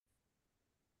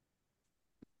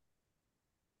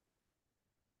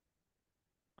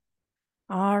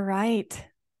All right.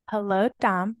 Hello,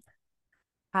 Dom.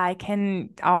 I'll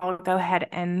go ahead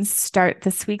and start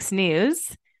this week's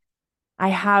news. I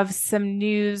have some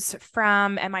news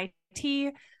from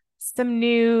MIT, some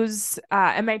news,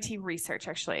 MIT research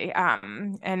actually,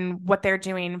 and what they're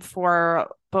doing for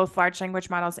both large language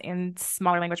models and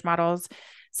smaller language models.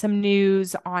 Some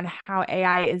news on how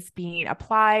AI is being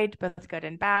applied, both good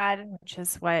and bad, which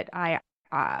is what I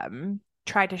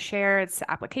try to share its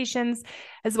applications,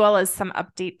 as well as some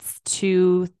updates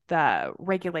to the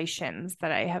regulations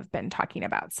that I have been talking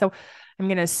about. So I'm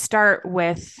going to start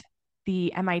with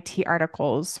the MIT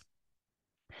articles.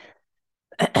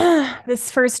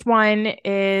 This first one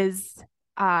is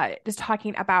just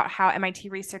talking about how MIT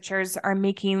researchers are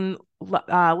making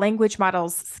language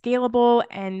models scalable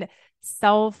and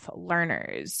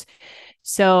self-learners.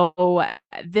 So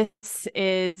this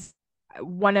is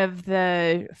one of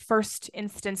the first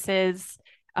instances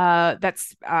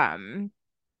that's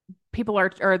people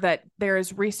are, or that there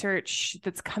is research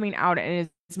that's coming out and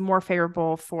is more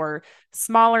favorable for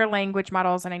smaller language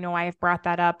models. And I know I have brought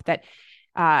that up, that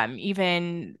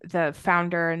even the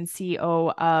founder and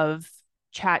CEO of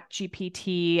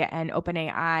ChatGPT and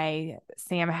OpenAI,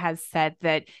 Sam, has said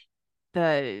that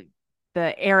the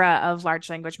the era of large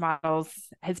language models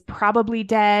is probably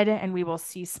dead, and we will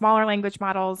see smaller language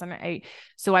models.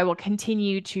 So I will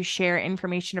continue to share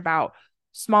information about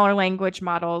smaller language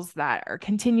models that are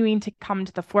continuing to come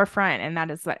to the forefront, and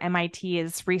that is what MIT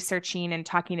is researching and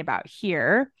talking about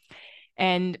here.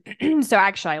 And so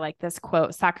actually, I like this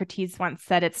quote. Socrates once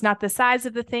said, "It's not the size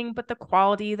of the thing, but the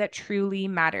quality that truly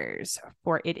matters,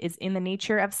 for it is in the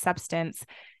nature of substance,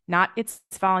 not its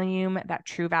volume, that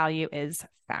true value is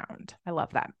found." I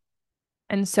love that.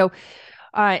 And so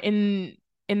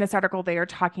in this article, they are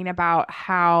talking about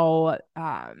how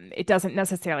it doesn't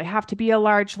necessarily have to be a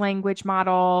large language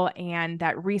model, and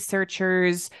that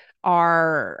researchers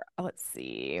are, let's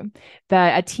see,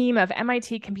 a team of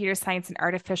MIT Computer Science and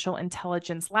Artificial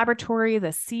Intelligence Laboratory,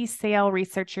 the CSAIL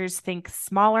researchers, think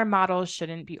smaller models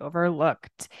shouldn't be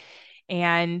overlooked.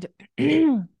 And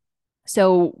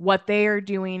so what they are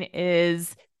doing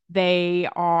is they're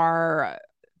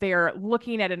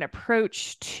looking at an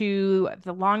approach to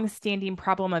the long-standing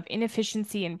problem of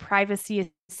inefficiency and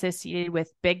privacy associated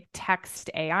with big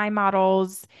text AI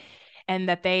models, and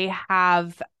that they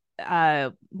have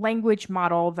a language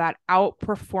model that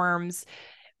outperforms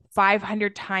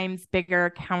 500 times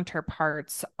bigger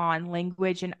counterparts on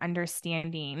language and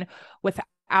understanding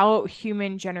without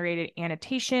human generated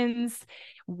annotations,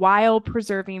 while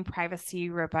preserving privacy,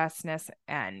 robustness,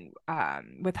 and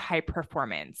with high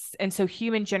performance. And so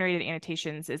human generated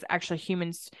annotations is actually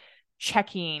humans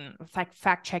checking, like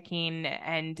fact checking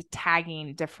and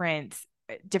tagging different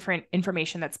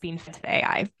information that's being fed to the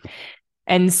AI.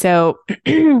 And so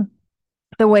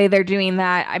the way they're doing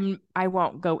that, I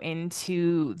won't go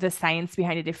into the science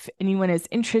behind it. If anyone is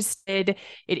interested,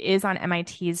 it is on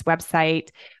MIT's website,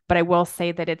 but I will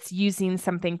say that it's using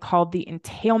something called the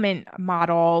entailment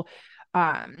model,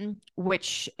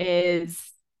 which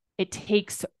is, it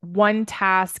takes one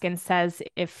task and says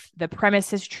if the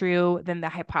premise is true, then the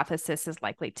hypothesis is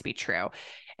likely to be true.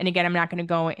 And again, I'm not going to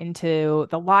go into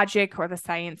the logic or the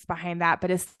science behind that, but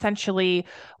essentially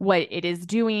what it is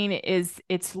doing is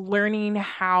it's learning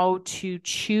how to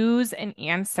choose an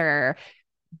answer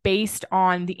based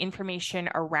on the information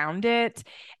around it,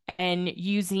 and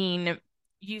using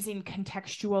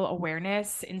contextual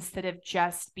awareness instead of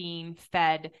just being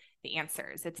fed the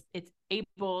answers. It's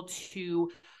able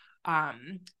to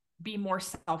be more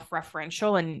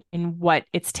self-referential in what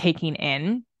it's taking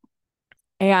in.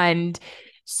 And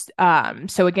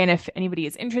so again, if anybody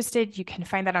is interested, you can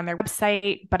find that on their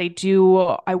website. But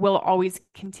I will always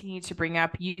continue to bring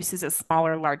up uses of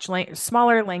smaller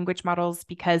language models,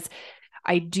 because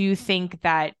I do think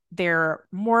that they're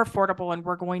more affordable, and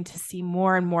we're going to see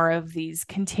more and more of these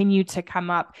continue to come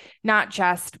up, not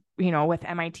just, with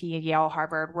MIT, Yale,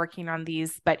 Harvard working on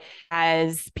these, but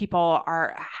as people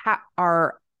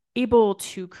are able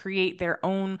to create their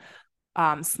own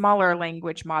smaller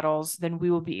language models, then we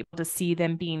will be able to see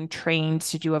them being trained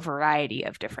to do a variety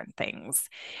of different things.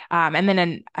 And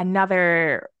then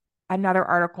another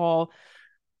article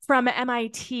from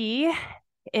MIT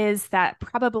is that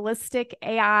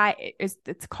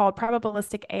it's called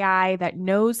probabilistic AI that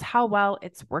knows how well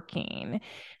it's working.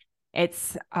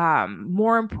 It's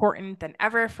more important than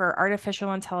ever for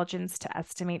artificial intelligence to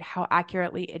estimate how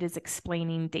accurately it is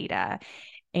explaining data.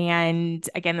 And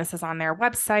again, this is on their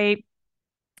website.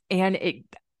 And it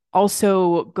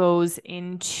also goes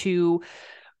into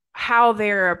how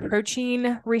they're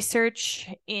approaching research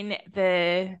in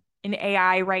the in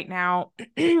AI right now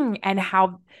and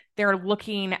how they're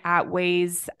looking at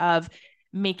ways of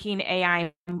making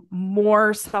AI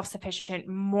more self-sufficient,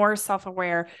 more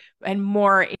self-aware, and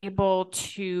more able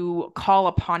to call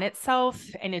upon itself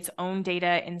and its own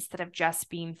data instead of just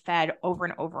being fed over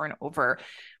and over and over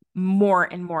more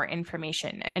and more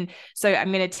information. And so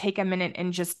I'm going to take a minute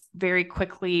and just very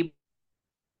quickly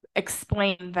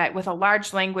explain that with a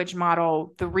large language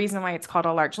model, the reason why it's called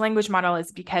a large language model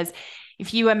is because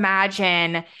if you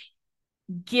imagine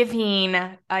giving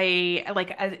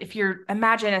if you're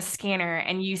imagine a scanner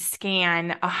and you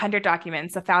scan 100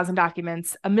 documents, 1,000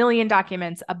 documents, 1,000,000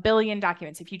 documents, 1,000,000,000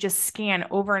 documents, if you just scan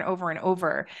over and over and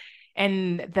over,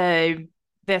 and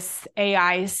this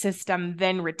AI system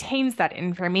then retains that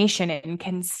information and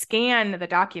can scan the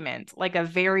document like a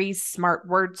very smart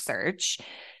word search,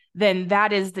 then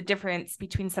that is the difference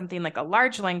between something like a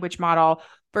large language model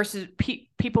versus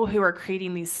people who are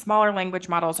creating these smaller language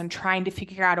models and trying to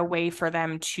figure out a way for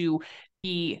them to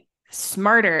be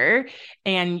smarter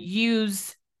and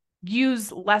use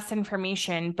less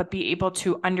information, but be able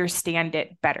to understand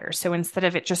it better. So instead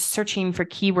of it just searching for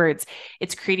keywords,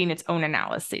 it's creating its own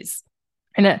analyses.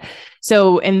 And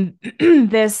so in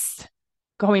this,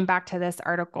 going back to this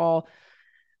article,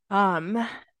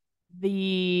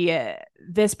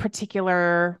 this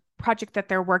particular project that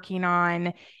they're working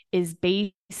on is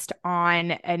based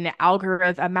on an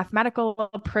algorithm, a mathematical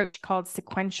approach called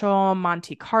sequential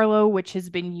Monte Carlo, which has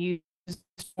been used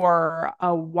for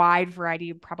a wide variety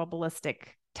of probabilistic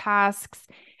tasks.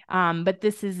 But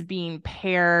this is being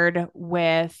paired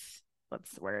with,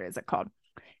 where is it called?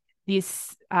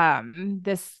 This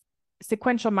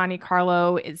sequential Monte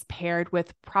Carlo is paired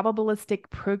with probabilistic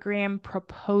program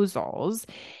proposals.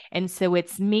 And so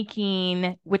it's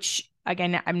making, which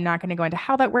again, I'm not going to go into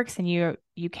how that works, and you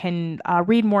can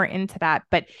read more into that,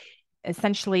 but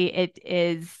essentially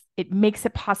it makes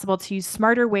it possible to use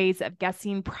smarter ways of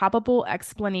guessing probable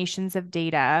explanations of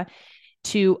data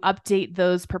to update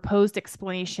those proposed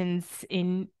explanations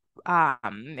in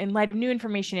light of new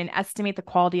information and estimate the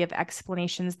quality of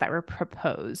explanations that were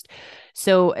proposed.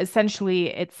 So essentially,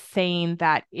 it's saying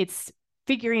that it's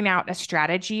figuring out a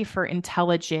strategy for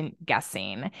intelligent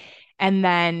guessing. And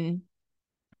then,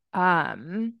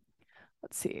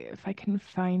 let's see if I can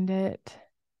find it.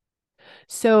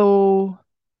 So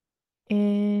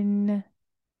I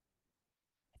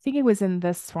think it was in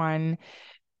this one,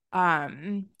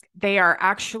 they are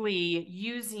actually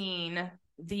using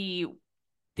the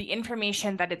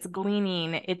information that it's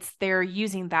gleaning. They're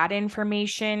using that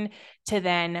information to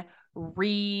then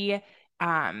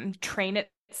train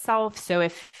itself. So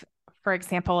if, for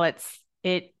example, it's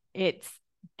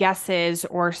guesses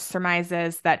or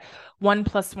surmises that 1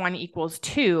 + 1 =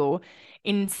 2,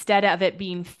 instead of it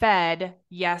being fed,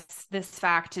 yes, this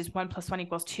fact is 1 + 1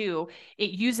 = 2, it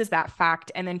uses that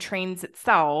fact and then trains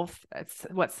itself. That's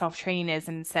what self-training is,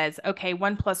 and says, okay,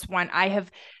 1 + 1, I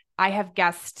have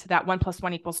guessed that 1 +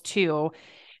 1 = 2.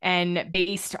 And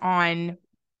based on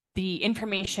the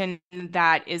information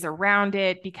that is around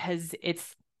it, because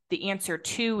it's the answer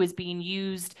 2 is being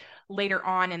used later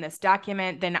on in this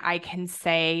document, then I can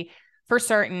say for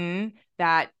certain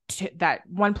that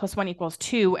 1 + 1 =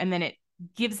 2, and then it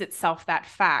gives itself that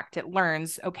fact. It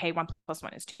learns, okay, 1 +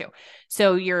 1 is 2.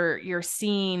 So you're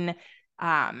seeing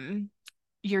AI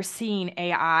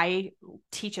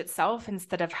teach itself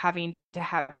instead of having to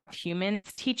have humans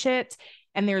teach it.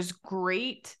 And there's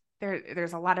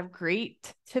a lot of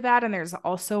great to that. And there's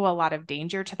also a lot of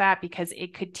danger to that, because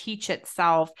it could teach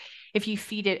itself if you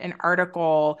feed it an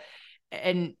article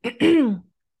and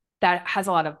that has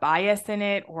a lot of bias in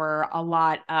it, or a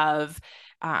lot of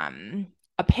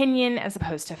opinion as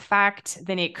opposed to fact,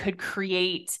 then it could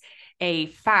create a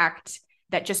fact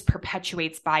that just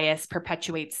perpetuates bias,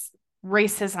 perpetuates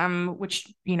racism,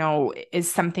 which, is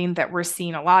something that we're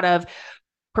seeing a lot of,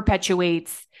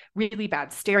 perpetuates really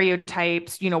bad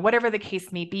stereotypes, whatever the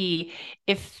case may be.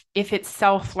 If it's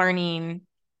self-learning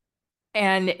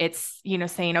and it's,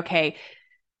 saying, okay,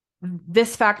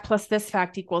 this fact plus this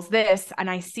fact equals this, and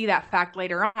I see that fact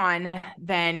later on,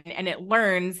 then, and it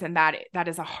learns, and that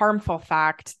is a harmful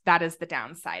fact, that is the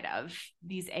downside of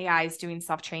these AIs doing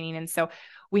self-training. And so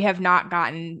we have not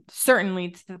gotten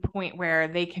certainly to the point where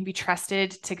they can be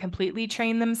trusted to completely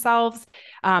train themselves.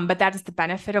 But that is the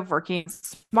benefit of working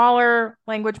smaller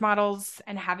language models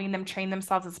and having them train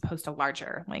themselves as opposed to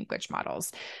larger language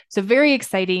models. So very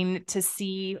exciting to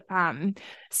see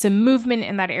some movement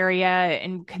in that area,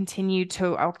 and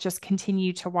I'll just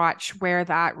continue to watch where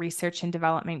that research and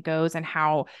development goes, and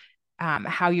how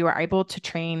you are able to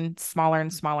train smaller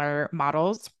and smaller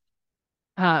models.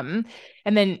 And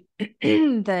then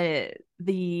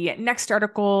The next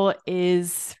article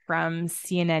is from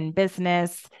CNN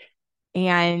Business.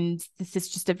 And this is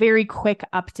just a very quick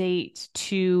update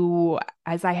to,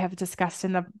 as I have discussed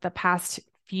in the past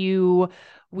few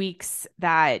weeks,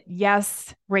 that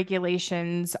yes,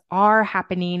 regulations are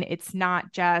happening. It's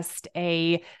not just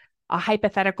a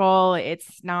hypothetical.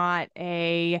 It's not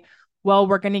a, well,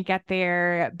 we're going to get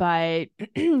there, but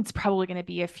it's probably going to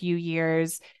be a few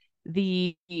years.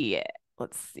 The,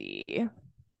 let's see.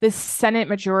 The Senate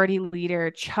Majority Leader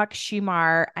Chuck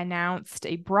Schumer announced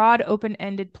a broad,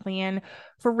 open-ended plan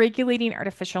for regulating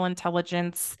artificial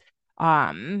intelligence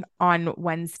on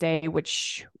Wednesday,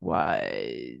 which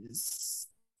was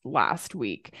last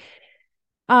week,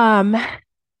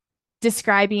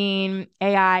 describing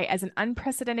AI as an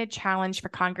unprecedented challenge for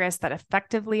Congress that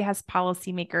effectively has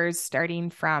policymakers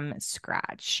starting from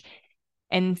scratch.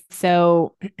 And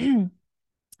so,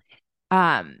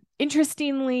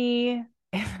 interestingly,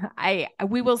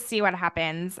 we will see what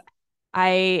happens.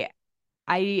 I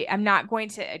I am not going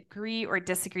to agree or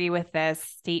disagree with this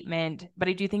statement, but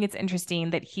I do think it's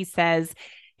interesting that he says,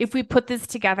 if we put this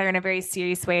together in a very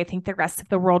serious way, I think the rest of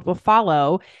the world will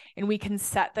follow and we can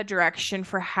set the direction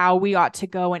for how we ought to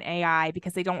go in AI,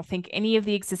 because I don't think any of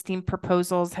the existing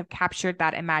proposals have captured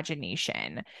that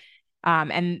imagination.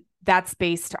 And that's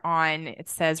based on, it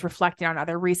says, reflecting on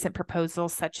other recent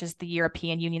proposals, such as the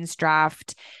European Union's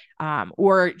draft,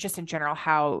 or just in general,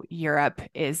 how Europe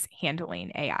is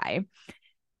handling AI.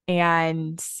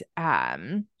 And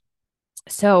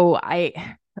so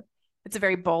it's a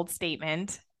very bold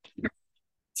statement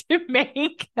to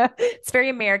make. It's a very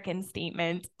American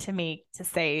statement to make, to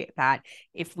say that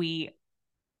if we,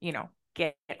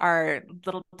 get our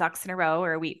little ducks in a row,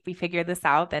 or we figure this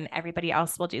out, then everybody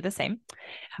else will do the same.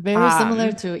 Very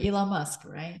similar to Elon Musk,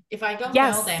 right? If I don't know,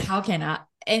 Yes, then how can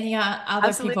any other people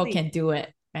absolutely. can do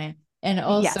it, right? And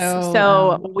Yes. also,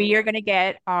 So we are going to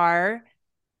get our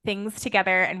things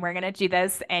together and we're going to do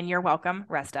this, and you're welcome,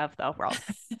 rest of the world.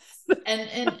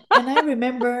 and I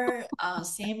remember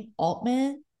Sam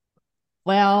Altman,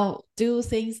 well, do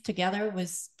things together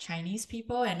with Chinese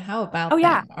people. And how Oh, about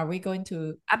yeah, them? Are we going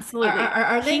to absolutely.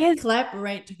 are He they has,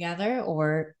 collaborate together,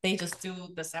 or they just do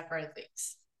the separate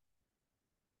things?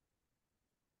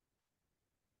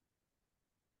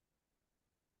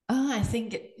 Oh, I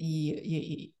think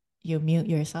you mute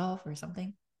yourself or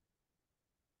something.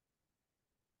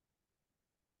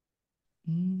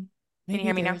 can you Maybe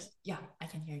hear me now? there's, yeah, I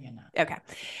can hear you now. Okay.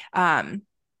 Um,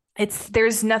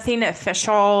 there's nothing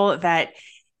official that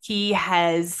he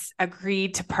has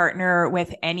agreed to partner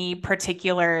with any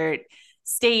particular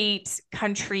state,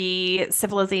 country,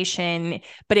 civilization,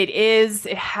 but it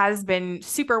has been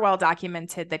super well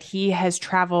documented that he has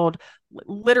traveled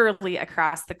literally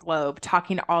across the globe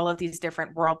talking to all of these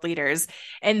different world leaders,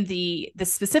 and the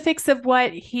specifics of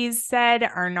what he's said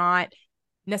are not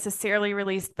necessarily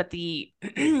released, but the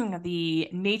the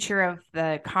nature of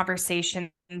the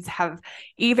conversations have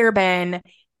either been,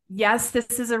 yes,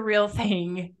 this is a real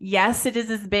thing, yes, it is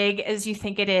as big as you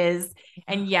think it is, Yeah.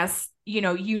 and yes,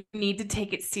 you need to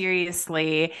take it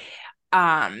seriously,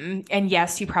 and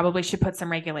yes, you probably should put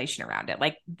some regulation around it,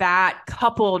 like that,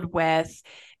 coupled with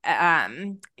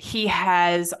he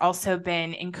has also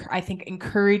been, I think,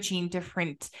 encouraging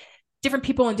different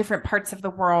people in different parts of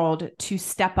the world to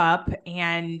step up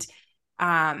and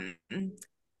um,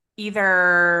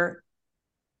 either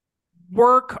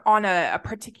work on a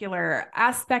particular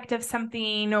aspect of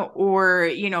something, or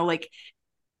like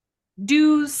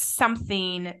do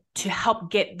something to help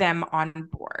get them on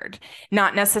board,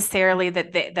 not necessarily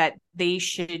that they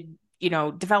should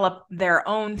develop their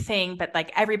own thing, but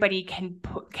like everybody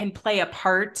can play a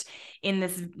part in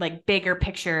this like bigger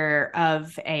picture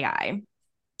of AI.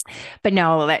 But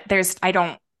no, that there's I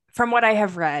don't from what I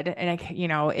have read,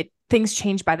 and things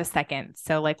change by the second.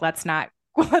 So like let's not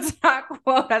let's not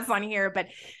quote us on here, but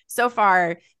so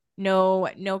far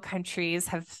no countries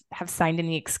have signed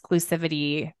any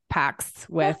exclusivity pacts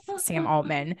with Sam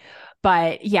Altman.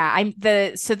 But yeah,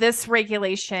 this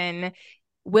regulation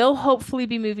will hopefully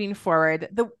be moving forward.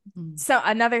 So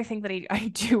another thing that I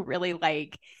do really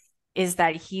like is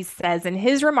that he says in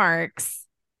his remarks,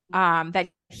 that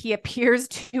he appears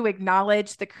to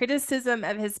acknowledge the criticism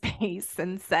of his base,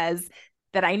 and says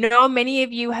that, I know many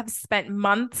of you have spent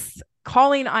months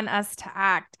calling on us to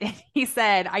act. And he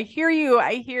said, I hear you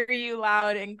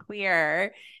loud and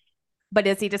clear. But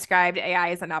as he described, AI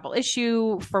is a novel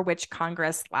issue for which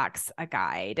Congress lacks a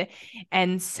guide.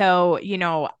 And so,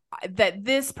 that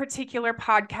this particular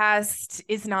podcast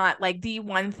is not like the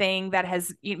one thing that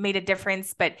has made a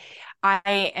difference, but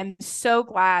I am so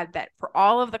glad that for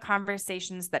all of the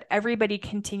conversations that everybody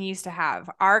continues to have,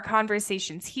 our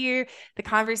conversations here, the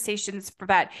conversations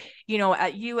that,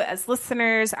 you as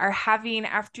listeners are having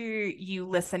after you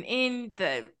listen in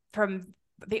from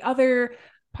the other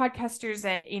podcasters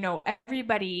and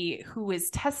everybody who is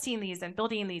testing these and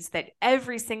building these, that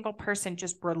every single person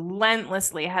just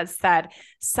relentlessly has said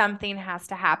something has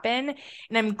to happen.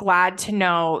 And I'm glad to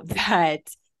know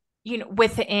that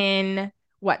within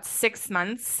 6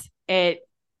 months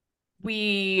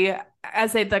we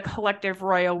as the collective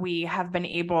royal we have been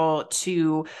able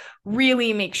to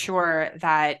really make sure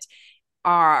that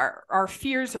our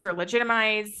fears are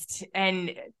legitimized,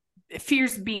 and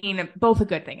fears being both a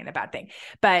good thing and a bad thing,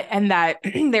 and that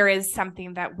there is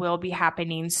something that will be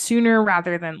happening sooner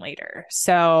rather than later.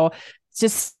 So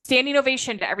just standing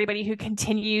ovation to everybody who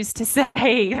continues to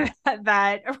say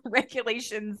that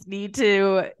regulations need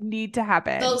to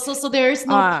happen. So there is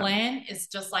no plan. It's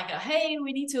just like hey,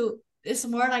 we need to. It's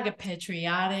more like a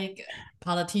patriotic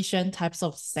politician types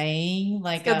of saying,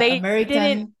 like So a they didn't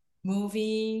American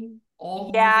movie,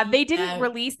 old Yeah, movie they didn't that.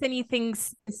 release anything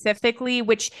specifically,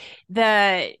 which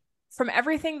the from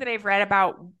everything that I've read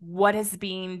about what is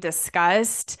being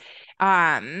discussed,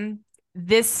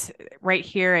 this right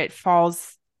here, it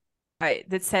falls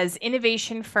that says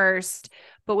innovation first,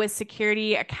 but with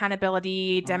security,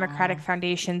 accountability, democratic Oh,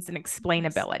 foundations, and yes.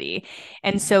 explainability.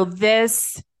 And Yeah. so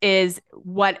this is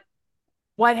what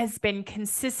has been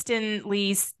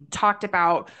consistently talked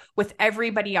about with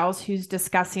everybody else who's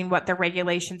discussing what the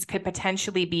regulations could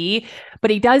potentially be.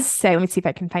 But he does say, let me see if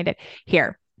I can find it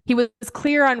here. He was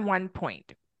clear on one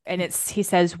point, and he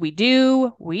says, we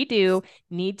do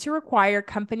need to require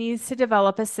companies to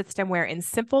develop a system where, in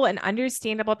simple and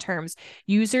understandable terms,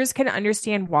 users can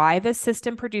understand why the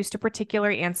system produced a particular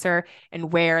answer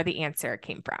and where the answer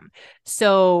came from.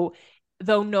 So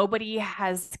though nobody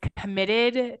has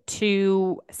committed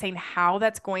to saying how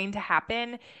that's going to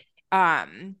happen,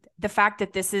 the fact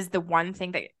that this is the one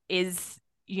thing that is,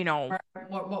 More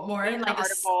in the like a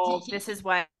article, this is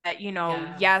what,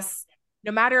 yeah. yes,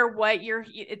 no matter what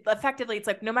effectively, it's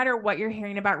like no matter what you're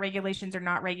hearing about regulations or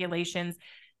not regulations,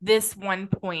 this one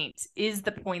point is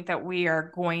the point that we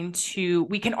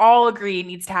can all agree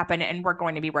needs to happen, and we're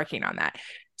going to be working on that.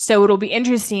 So it'll be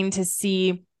interesting to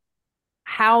see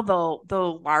how the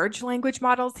large language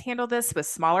models handle this with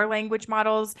smaller language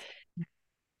models.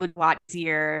 Would a lot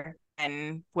easier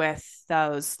than with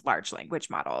those large language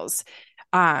models.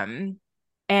 Um,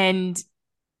 and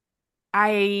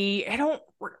I don't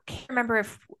can't remember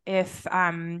if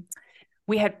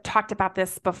we had talked about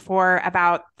this before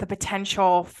about the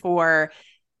potential for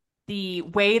the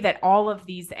way that all of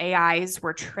these AIs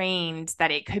were trained,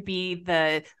 that it could be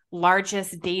the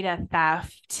largest data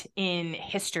theft in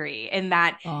history, and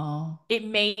that Oh. it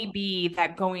may be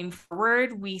that going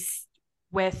forward,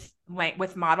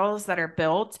 with models that are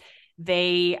built,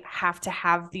 they have to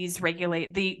have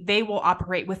they will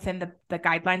operate within the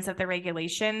guidelines of the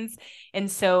regulations, and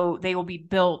so they will be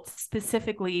built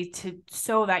specifically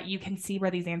so that you can see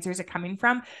where these answers are coming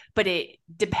from. But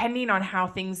depending on how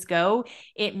things go,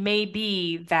 it may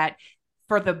be that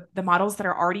for the models that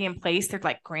are already in place, they're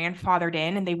like grandfathered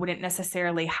in, and they wouldn't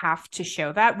necessarily have to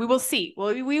show that. We will see.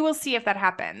 Well, we will see if that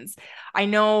happens. I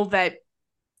know that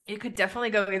it could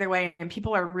definitely go either way, and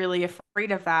people are really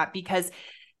afraid of that, because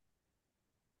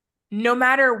no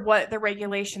matter what the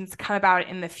regulations come about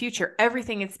in the future,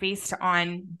 everything is based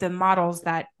on the models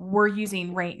that we're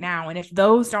using right now. And if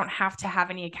those don't have to have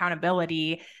any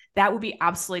accountability, that would be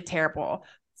absolutely terrible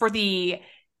for the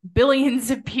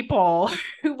billions of people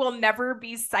who will never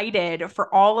be cited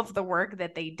for all of the work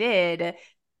that they did.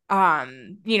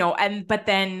 But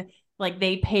then, like,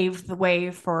 they paved the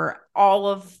way for all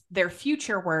of their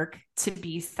future work to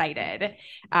be cited.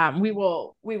 We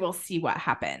will see what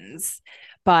happens.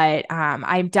 But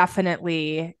I'm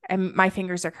definitely, and my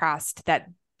fingers are crossed that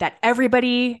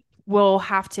everybody will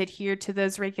have to adhere to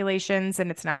those regulations,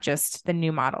 and it's not just the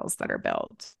new models that are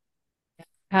built.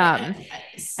 Um,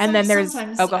 and then there's, oh,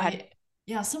 Sometimes go ahead.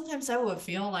 sometimes I would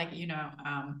feel like,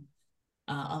 a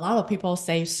lot of people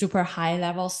say super high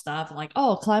level stuff like,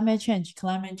 oh, climate change,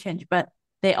 but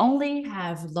they only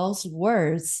have those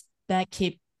words that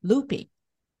keep looping.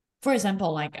 For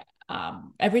example, like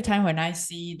every time when I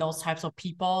see those types of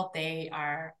people, they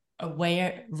are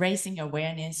raising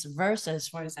awareness versus,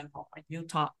 for example, when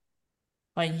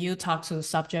you talk to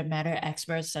subject matter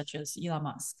experts such as Elon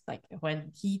Musk, like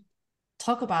when he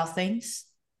talk about things.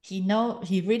 He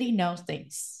really knows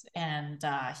things, and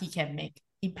he can make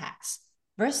impacts.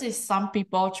 Versus some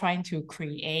people trying to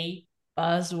create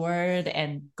buzzword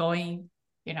and going,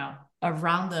 you know,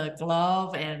 around the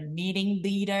globe and meeting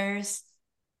leaders.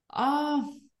 Uh,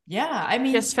 yeah, I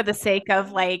Just mean, for the sake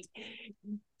of like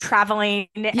traveling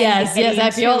and yes, I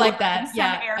getting feel to like that. some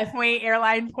Yeah,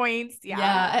 airline points. yeah.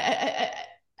 Yeah.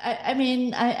 I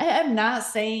mean, I'm not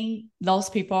saying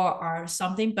those people are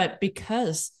something, but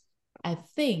because I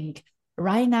think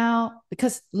right now,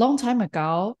 because long time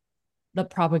ago, the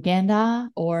propaganda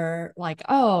or like,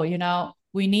 oh,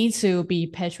 we need to be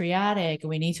patriotic,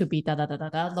 we need to be da da da da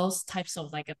da, those types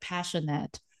of like a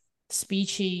passionate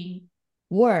speeching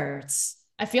words.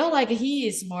 I feel like he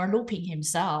is more looping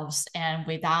himself and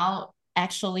without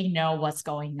actually know what's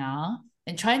going on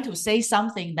and trying to say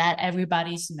something that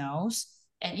everybody knows.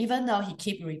 And even though he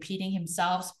keep repeating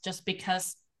himself just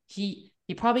because he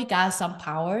probably got some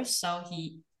power, so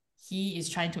he is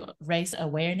trying to raise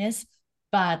awareness,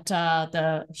 but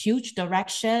the huge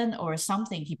direction or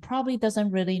something, he probably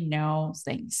doesn't really know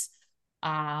things.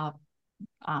 Uh,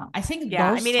 I think Yeah.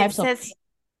 I those mean, it types of, says,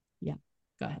 yeah,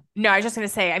 go ahead. no, I was just going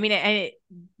to say, I mean,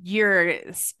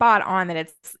 you're spot on that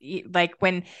it's like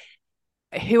when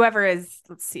whoever is,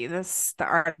 let's see, the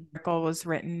article was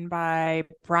written by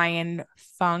Brian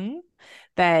Fung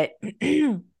that,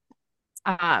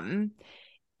 um,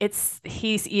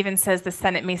 he even says the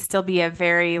Senate may still be a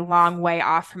very long way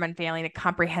off from unveiling a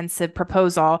comprehensive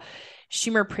proposal.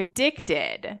 Schumer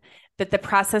predicted that the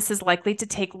process is likely to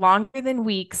take longer than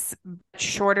weeks, but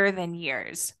shorter than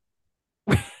years,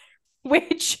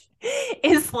 which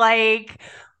is like,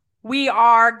 we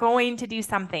are going to do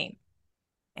something.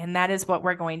 And that is what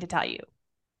we're going to tell you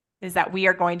is that we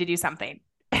are going to do something.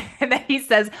 And then he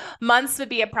says months would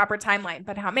be a proper timeline,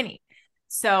 but how many?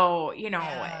 So,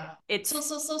 Yeah. it So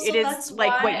is that's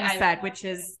like why what you I said, which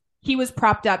is he was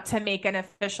propped up to make an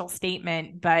official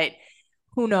statement, but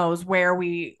who knows where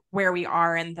we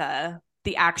are in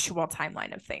the actual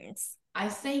timeline of things. I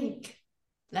think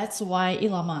that's why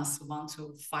Elon Musk wants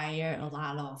to fire a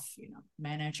lot of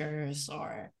managers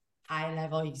or high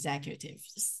level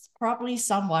executives. Probably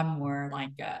someone more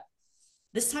like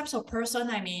this types of person.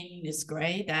 I mean, it's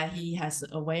great that he has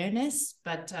awareness,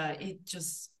 but it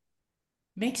just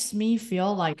makes me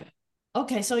feel like,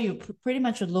 okay, so you pretty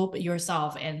much loop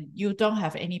yourself and you don't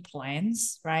have any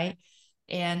plans, right?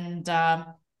 And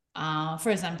for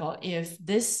example, if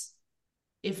this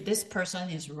person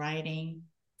is writing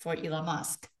for Elon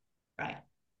Musk, right?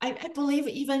 I believe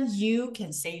even you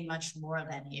can say much more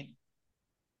than him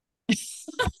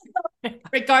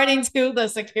regarding to the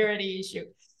security issue.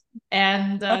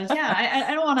 And yeah,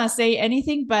 I don't want to say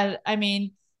anything, but I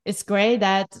mean, it's great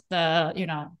that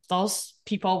those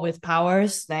people with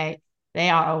powers, they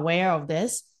are aware of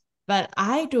this. But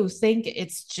I do think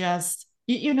it's just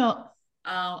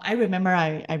I remember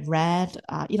I read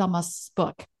Elon Musk's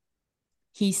book.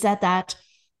 He said that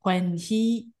when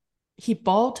he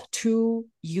bought two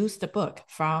used book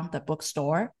from the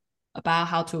bookstore about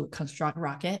how to construct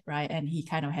rocket, right? And he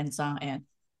kind of hands-on and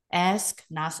ask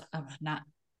NASA, not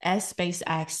as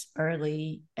SpaceX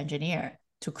early engineer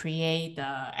to create the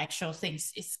actual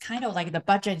things. It's kind of like the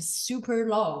budget is super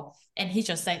low, and he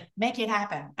just said, "Make it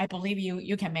happen. I believe you.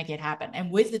 You can make it happen."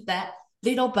 And with that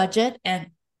little budget,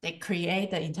 and they create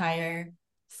the entire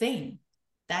thing,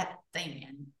 that thing,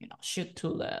 and shoot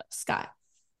to the sky.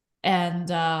 And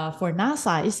for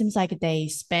NASA, it seems like they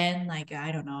spend like,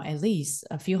 I don't know, at least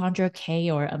a few hundred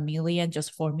K or a million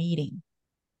just for meeting,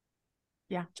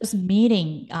 Yeah. just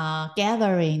meeting,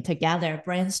 gathering together,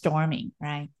 brainstorming,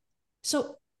 right?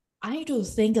 So I do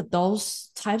think that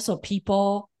those types of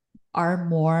people are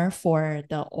more for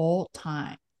the old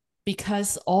time,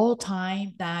 because old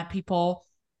time that people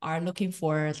are looking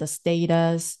for the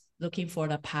status, looking for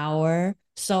the power.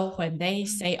 So when they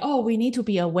say, oh, we need to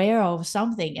be aware of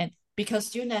something, and because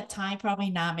during that time, probably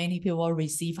not many people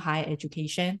receive high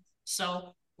education.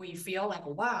 So we feel like,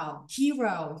 wow,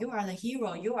 hero, you are the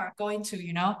hero. You are going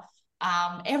to,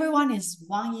 everyone is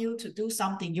want you to do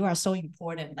something. You are so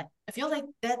important. Like I feel like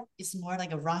that is more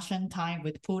like a Russian time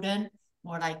with Putin,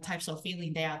 more like types of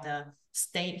feeling they are the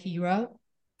state hero.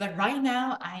 But right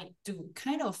now, I do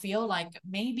kind of feel like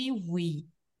maybe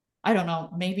I don't know,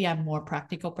 maybe I'm more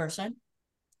practical person.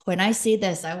 When I see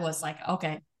this, I was like,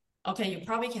 okay, you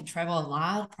probably can travel a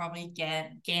lot, probably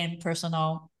gain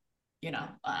personal,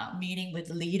 meeting with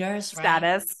leaders, right?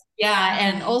 Status. Yeah,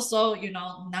 and Mhm. also,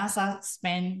 NASA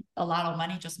spend a lot of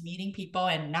money just meeting people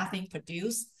and nothing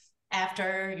produced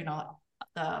after,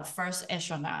 the first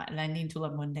astronaut landing to the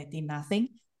moon, they did nothing.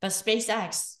 But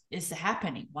SpaceX is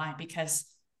happening. Why? Because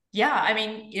yeah, I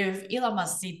mean, if Elon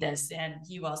Musk see this and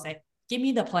he will say, "Give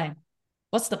me the plan.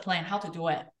 What's the plan? How to do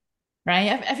it?" Right?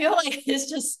 I feel like it's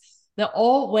just the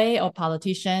old way of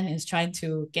politician is trying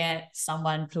to get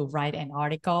someone to write an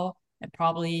article and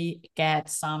probably get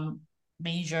some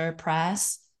major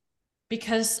press.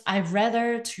 Because I'd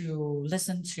rather to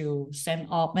listen to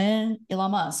Sam Altman,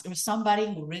 Elon Musk, or somebody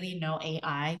who really know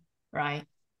AI, right?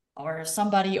 Or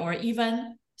somebody, or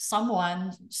even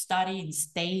someone study in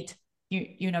state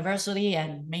university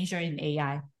and major in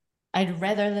AI. I'd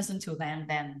rather listen to them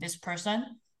than this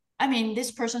person. I mean,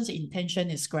 this person's intention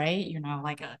is great,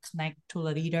 like a connect to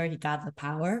the leader, he got the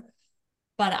power,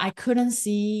 but I couldn't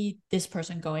see this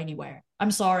person go anywhere.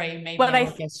 I'm sorry, maybe What I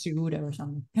will I get sued or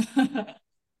something.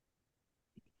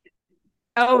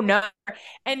 Oh no.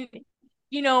 And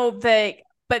the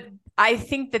but I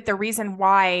think that the reason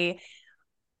why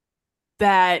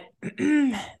that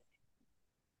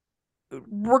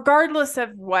regardless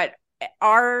of what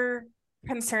our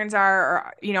concerns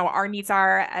are or our needs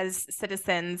are as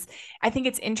citizens, I think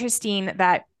it's interesting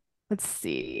that let's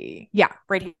see. Yeah,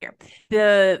 right here.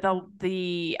 The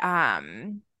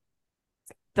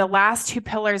last two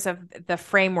pillars of the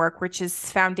framework, which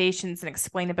is foundations and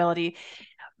explainability,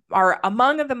 are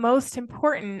among the most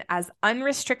important, as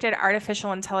unrestricted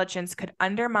artificial intelligence could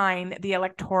undermine the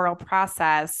electoral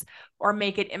process or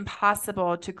make it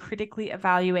impossible to critically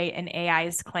evaluate an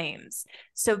AI's claims.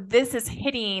 So this is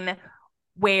hitting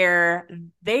where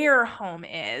their home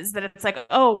is, that it's like,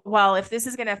 oh, well, if this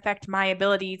is going to affect my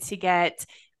ability to get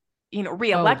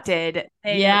Oh, reelected,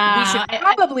 then we yeah, should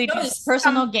probably know do it's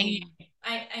personal something. gain.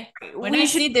 When I We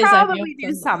should see this, I feel probably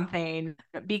do personal. something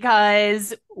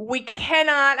because we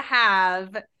cannot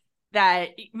have that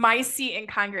my seat in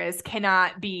Congress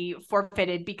cannot be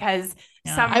forfeited because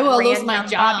Yeah, I some will lose my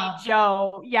random Bobby job.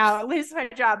 Joe, yeah, lose my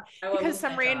job I will because lose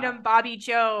some my job. random Bobby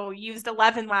Joe used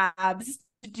 11 labs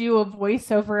to do a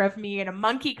voiceover of me in a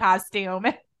monkey costume.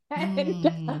 and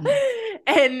Hmm.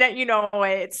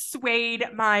 it swayed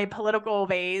my political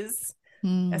base.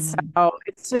 Hmm.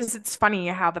 So it's funny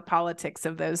how the politics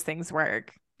of those things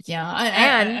work. Yeah, I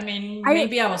And mean, I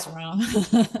maybe I was wrong.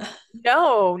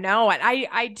 no, and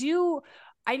I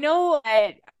know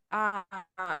that uh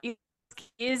he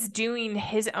is doing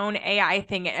his own AI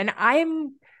thing, and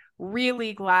I'm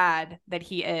really glad that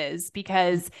he is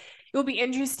because it will be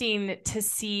interesting to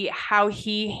see how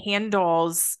he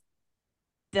handles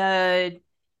the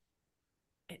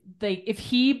like if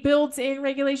he builds in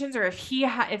regulations or if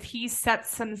he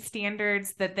sets some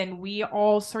standards that then we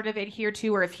all sort of adhere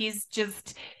to, or if he's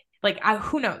just like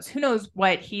who knows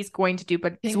what he's going to do,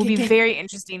 but it Can, will can, be can, very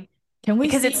interesting can we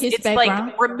because see it's his it's like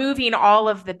background? removing all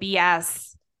of the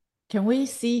BS. Can we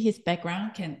see his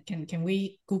background? Can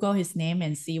we Google his name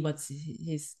and see what's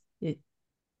his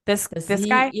this does this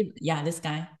guy. yeah, this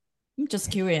guy. I'm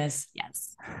just curious.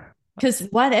 Yes, Because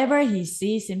let's whatever he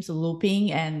sees seems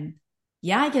looping, and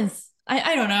yeah,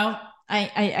 I don't know.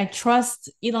 I trust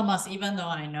Elon Musk, even though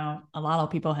I know a lot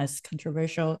of people has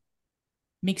controversial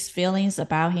mixed feelings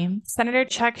about him. Senator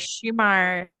Chuck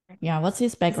Schumer Yeah, what's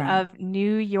his is background? of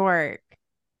New York.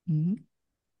 Mm-hmm.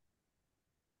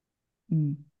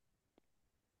 Mm,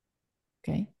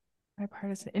 okay,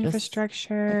 Bipartisan just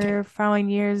okay. infrastructure, following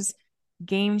years,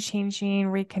 game changing,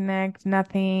 reconnect,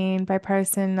 nothing,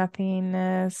 bipartisan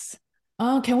nothingness.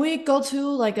 Can we go to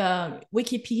like a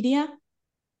Wikipedia?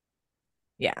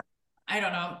 Yeah. I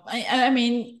don't know. I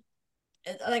mean,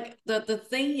 like the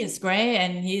thing is great,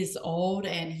 and he's old,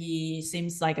 and he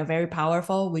seems like a very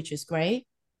powerful, which is great.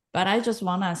 But I just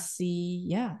wanna see,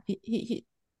 yeah,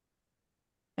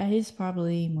 he's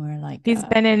probably more like He's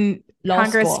been in law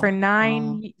Congress for school.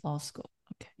 nine. Law school.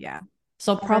 Okay. Yeah.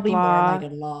 So Harvard probably more like Law, a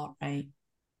law, right?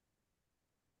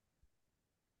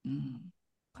 Mm.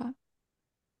 Okay.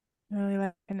 early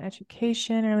life and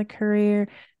education, early career,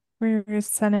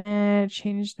 Senate,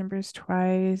 changed numbers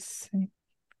twice. He's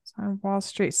on Wall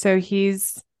Street. So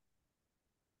he's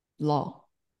Law.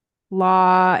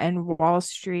 law and Wall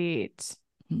Street,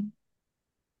 Mm.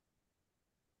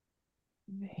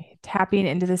 tapping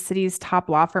into the city's top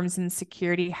law firms and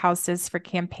security houses for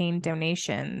campaign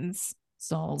donations.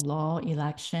 So law,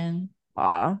 election.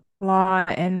 Law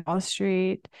and Wall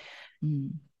Street.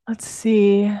 Mm. Let's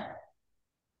see.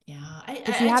 Yeah,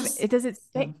 Does he I have just it? Does it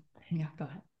yeah, say? yeah, go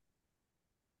ahead.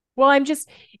 Well, I'm just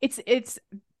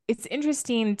it's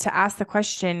interesting to ask the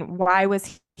question, why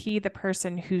was he the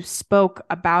person who spoke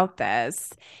about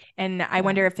this? And I Yeah.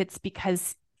 wonder if it's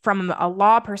because from a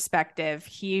law perspective,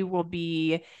 he will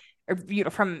be or,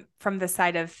 from the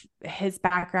side of his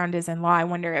background is in law. I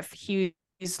wonder if he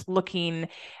looking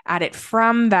at it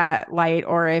from that light,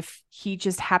 or if he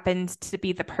just happened to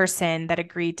be the person that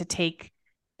agreed to take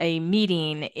a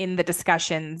meeting in the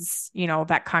discussions,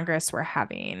 that Congress were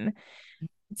having.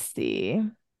 Let's see.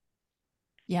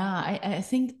 Yeah, I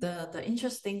think the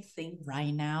interesting thing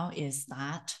right now is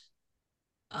that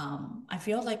I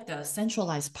feel like the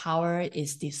centralized power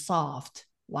is dissolved.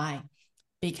 Why?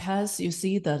 Because you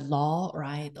see the law,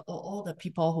 right? All the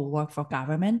people who work for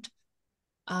government,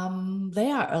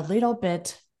 they are a little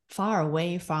bit far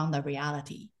away from the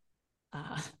reality.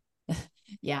 Uh,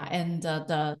 yeah, and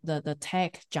the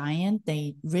tech giant,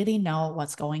 they really know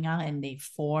what's going on and they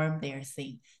form their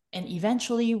thing. And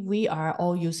eventually, we are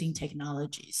all using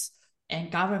technologies,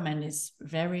 and government is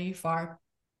very far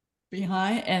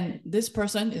behind. And this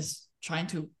person is trying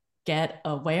to get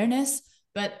awareness,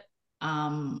 but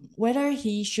whether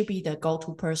he should be the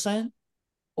go-to person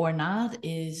or not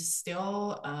is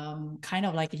still kind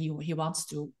of like he wants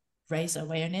to raise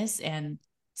awareness. And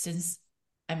since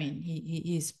I mean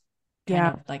he's kind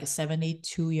Yeah. of like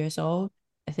 72 years old,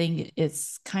 I think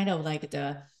it's kind of like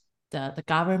the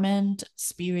government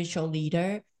spiritual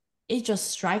leader. It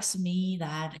just strikes me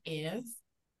that if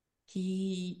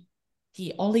he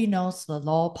he only knows the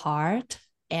law part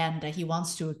and he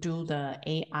wants to do the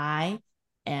AI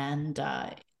and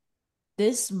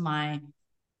this might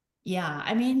yeah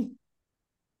I mean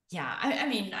yeah I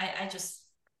mean I just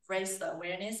raised the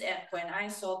awareness. And when I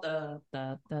saw the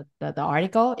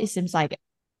article, it seems like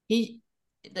he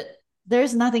the,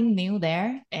 there's nothing new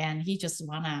there and he just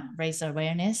wanna raise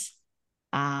awareness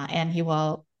and he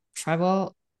will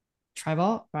travel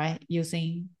right,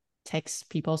 using takes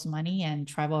people's money and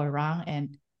travel around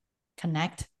and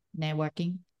connect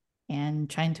networking and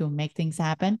trying to make things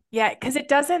happen. Yeah, because it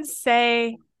doesn't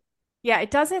say, yeah,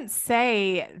 it doesn't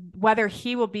say whether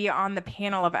he will be on the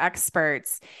panel of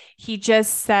experts. He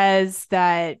just says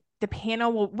that the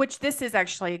panel will, which this is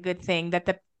actually a good thing, that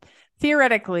the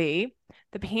theoretically,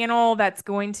 the panel that's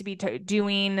going to be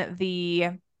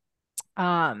doing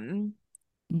um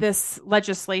this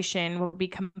legislation will be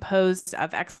composed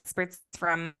of experts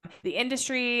from the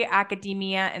industry,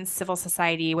 academia, and civil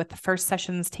society, with the first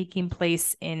sessions taking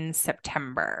place in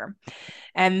September.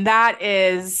 And that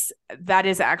is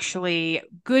actually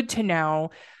good to know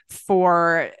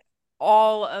for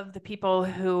all of the people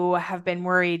who have been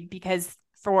worried, because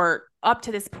for up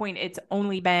to this point it's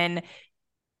only been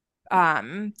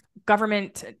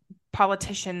government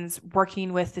politicians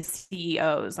working with the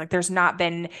CEOs. Like there's not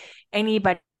been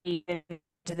anybody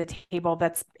to the table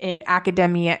that's in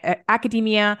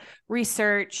academia,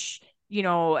 research,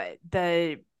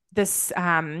 the this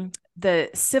the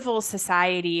civil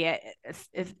society.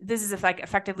 If this is like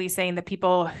effectively saying the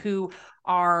people who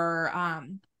are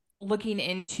looking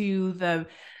into the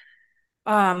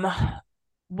um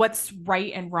what's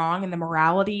right and wrong and the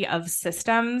morality of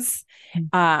systems.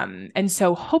 And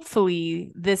so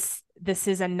hopefully this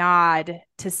is a nod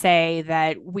to say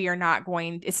that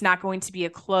it's not going to be a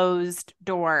closed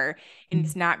door, and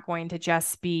it's not going to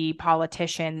just be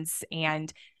politicians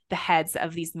and the heads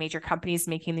of these major companies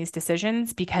making these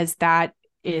decisions, because that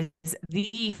is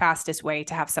the fastest way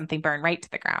to have something burn right to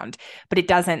the ground. But it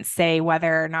doesn't say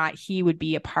whether or not he would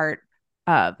be a part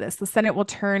of this. The Senate will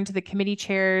turn to the committee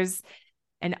chairs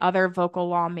and other vocal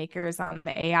lawmakers on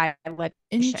the AI legislation.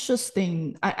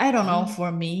 Interesting. I don't know.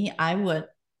 For me, I would,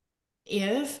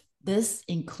 if this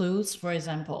includes, for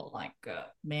example, like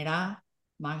Meta,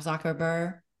 Mark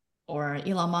Zuckerberg, or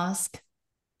Elon Musk,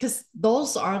 because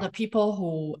those are the people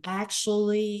who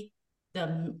actually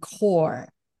the core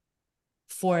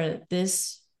for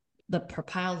this, the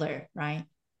propeller, right?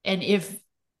 And if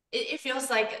it feels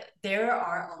like there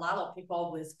are a lot of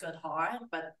people with good heart,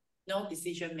 but no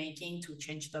decision making to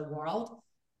change the world,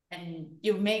 and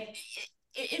you make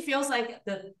it feels like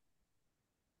the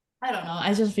I don't know.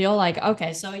 I just feel like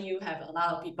okay, so you have a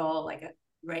lot of people like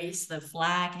raise the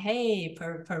flag, hey,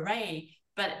 parade.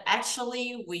 But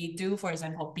actually, we do, for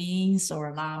example, beans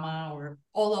or llama or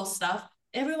all those stuff.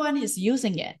 Everyone is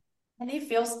using it, and it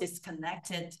feels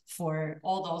disconnected for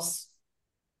all those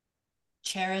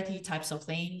charity types of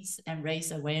things and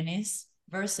raise awareness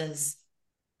versus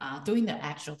doing the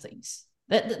actual things.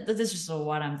 This is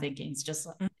what I'm thinking. It's just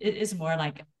it is more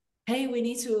like, hey, we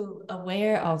need to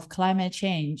aware of climate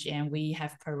change and we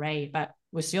have parade, but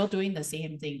we're still doing the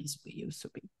same things we used to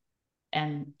be.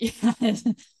 And yeah,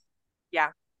 Yeah,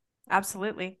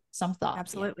 absolutely. some thought, yeah.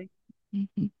 Absolutely.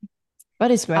 Mm-hmm.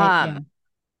 But it's great, yeah.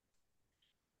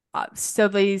 Um, so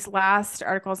these last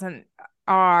articles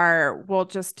we'll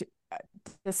just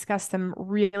discuss them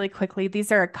really quickly.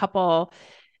 These are a couple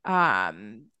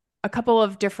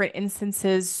of different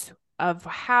instances of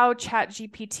how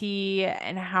ChatGPT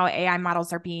and how AI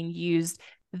models are being used.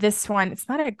 This one, it's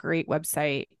not a great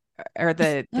website, or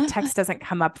the text doesn't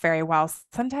come up very well.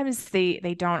 Sometimes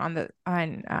they don't on the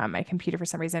on my computer for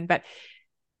some reason, but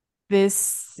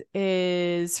this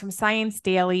is from Science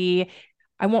Daily.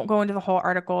 I won't go into the whole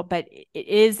article, but it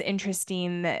is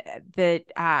interesting that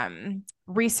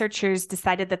researchers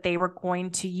decided that they were going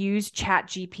to use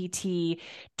ChatGPT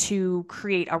to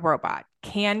create a robot.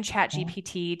 Can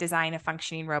ChatGPT design a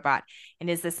functioning robot?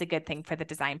 And is this a good thing for the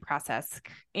design process?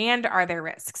 And are there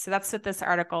risks? So that's what this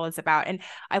article is about. And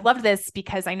I love this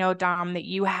because I know, Dom, that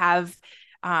you have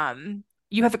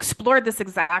explored this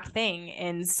exact thing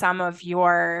in some of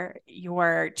your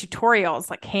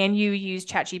tutorials. Like, can you use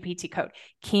ChatGPT code?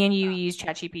 Can you use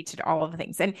ChatGPT to all of the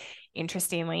things? And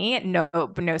interestingly, no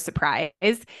surprise,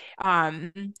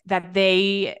 that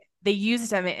they used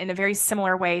them in a very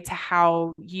similar way to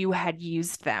how you had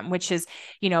used them, which is,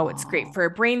 it's great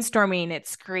for brainstorming.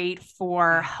 It's great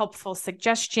for helpful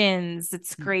suggestions.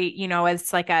 It's great,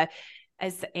 as like a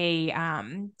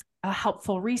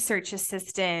helpful research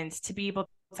assistant to be able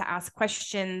to ask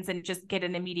questions and just get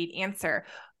an immediate answer.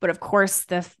 But of course,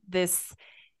 this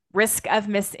risk of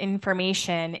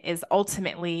misinformation is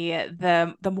ultimately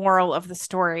the moral of the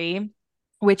story,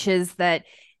 which is that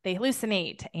they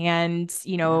hallucinate and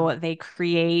they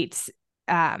create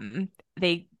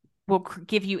they will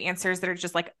give you answers that are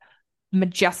just like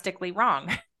majestically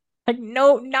wrong. Like,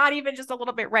 no, not even just a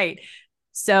little bit right.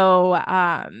 So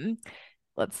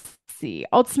let's see.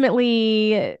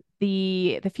 Ultimately,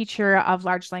 the feature of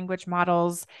large language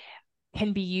models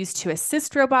can be used to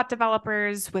assist robot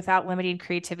developers without limiting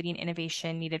creativity and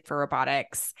innovation needed for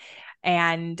robotics.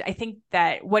 And I think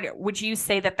that, what would you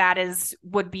say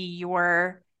would be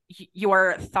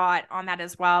your thought on that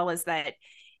as well, is that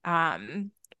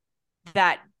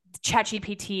that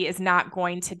ChatGPT is not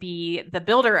going to be the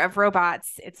builder of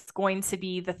robots. It's going to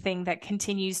be the thing that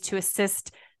continues to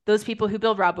assist those people who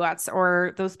build robots,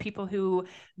 or those people who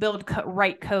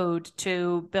write code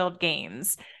to build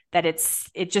games. That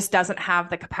it just doesn't have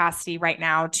the capacity right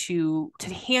now to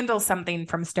handle something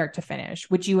from start to finish.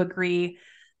 Would you agree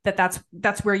that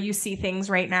that's where you see things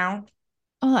right now?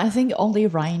 Oh, I think only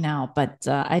right now, but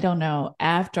I don't know.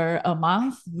 After a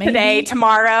month, Today, maybe.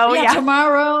 tomorrow, Yeah, yeah.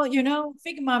 tomorrow,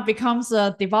 Figma becomes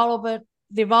a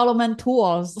development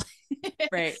tools.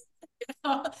 Right.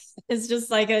 It's just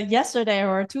like yesterday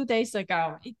or 2 days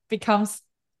ago. It becomes.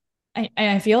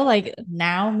 I feel like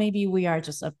now maybe we are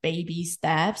just a baby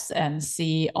steps and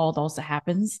see all those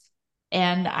happens.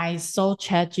 And I saw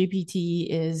Chat GPT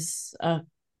is a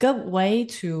good way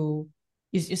to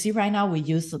you see right now we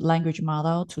use the language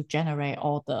model to generate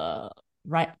all the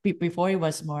right before it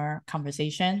was more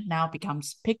conversation, now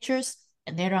becomes pictures,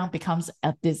 and later on becomes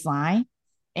a design.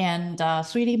 And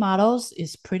 3D models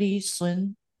is pretty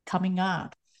soon coming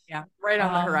up. Yeah, right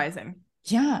on the um horizon.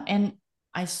 yeah, and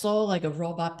I saw like a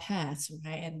robot pets,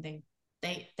 right? And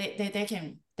they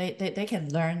can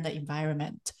learn the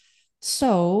environment.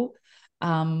 So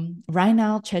right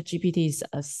now ChatGPT is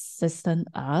assisting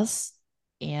us.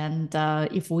 And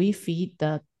if we feed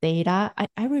the data,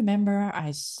 I remember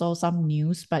I saw some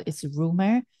news, but it's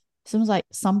rumor. Seems like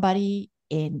somebody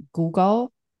in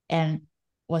Google and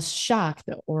was shocked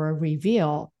or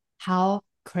revealed how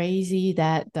crazy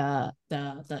that the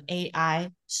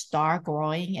AI start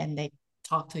growing and they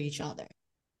talk to each other.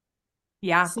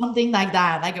 Yeah. Something like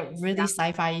that, like a really Yeah.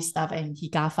 sci-fi stuff, and he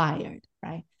got fired,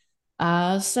 right?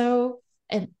 So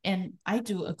and I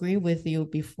do agree with you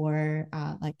before,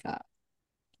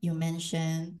 you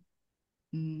mentioned,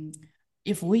 mm,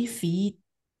 if we feed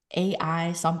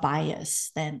AI some bias,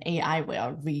 then AI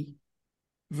will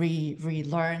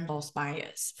relearn those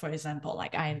bias. For example,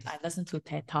 like I listened to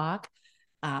TED Talk.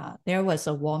 There was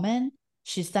a woman.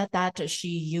 She said that she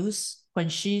used when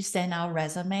she sent out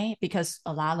resume, because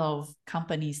a lot of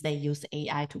companies they use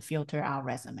AI to filter our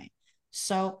resume.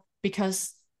 So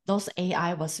because those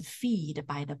AI was feed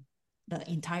by the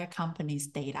entire company's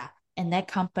data, and that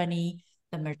company,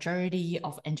 the majority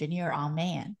of engineer are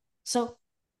men. So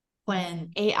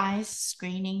when AI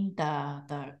screening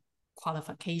the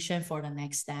qualification for the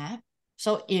next step.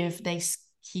 So if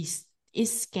he it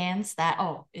scans that,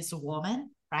 oh, it's a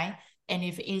woman, right? And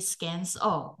if it scans,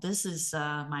 oh, this is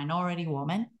a minority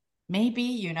woman,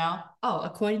 maybe, oh,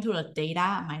 according to the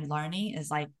data, my learning is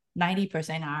like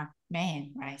 90% are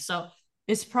men, right? So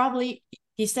it's probably,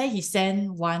 he said he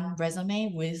sent one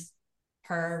resume with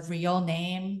her real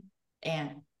name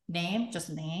and just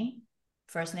name,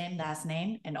 first name, last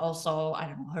name, and also, I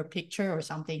don't know, her picture or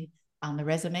something on the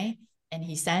resume. And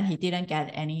he said he didn't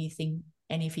get anything,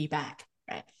 any feedback,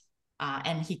 right?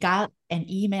 and he got an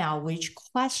email which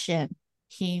questioned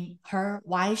her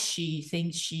why she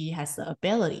thinks she has the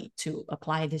ability to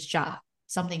apply this job,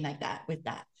 something like that with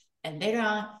that. And later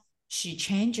on, she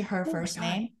changed her Oh my first God.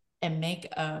 name and make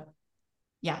a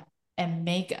yeah and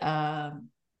make a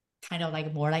kind of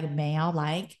like more like male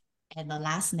like, and the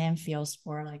last name feels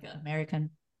more like American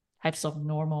types of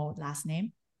normal last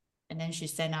name. And then she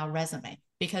sent out resume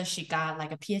because she got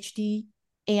like a PhD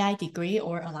AI degree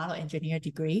or a lot of engineer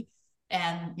degree,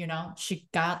 and she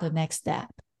got the next step.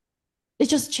 It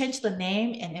just changed the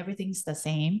name and everything's the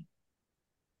same,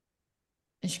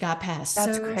 and she got passed.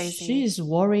 That's So crazy. she's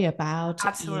worried about you.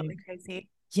 Absolutely crazy.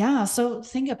 Yeah, so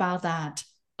think about that.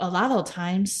 A lot of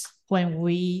times when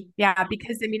we Yeah,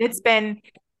 because I mean, it's been,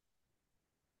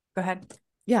 go ahead.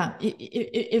 yeah,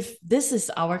 if this is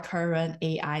our current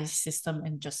AI system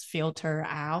and just filter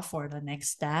out for the next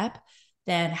step,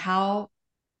 then how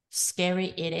scary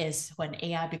it is when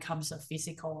AI becomes a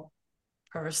physical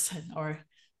person or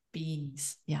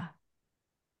beings. Yeah.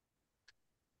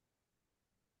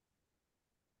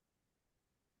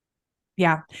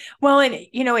 Yeah. Well, and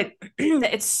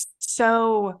it's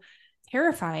so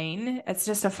terrifying. It's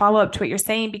just a follow-up to what you're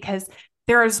saying because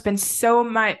there has been so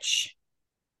much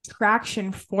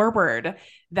traction forward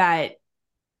that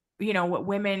what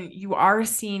women you are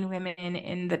seeing women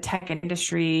in the tech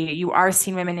industry, you are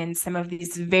seeing women in some of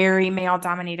these very male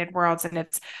dominated worlds, and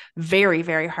it's very,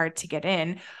 very hard to get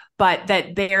in. But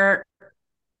that there,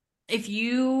 if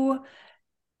you,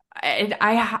 and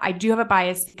I do have a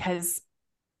bias because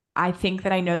I think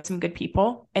that I know some good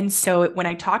people. And so when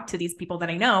I talk to these people that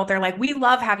I know, they're like, we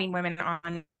love having women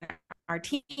on our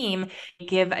team,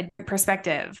 give a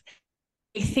perspective.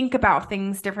 They think about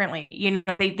things differently.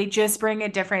 They just bring a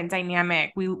different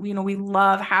dynamic. We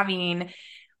love having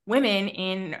women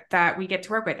in that we get to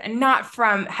work with, and not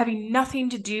from having nothing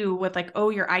to do with like,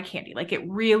 oh, you're eye candy. Like it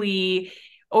really,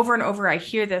 over and over, I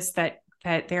hear this that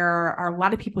there are a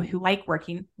lot of people who like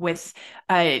working with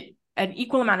an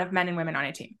equal amount of men and women on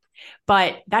a team,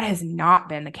 but that has not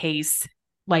been the case.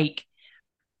 Like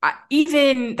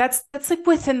even that's like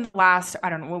within the last, I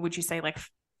don't know, what would you say, like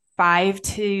 5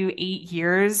 to 8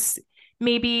 years,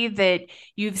 maybe, that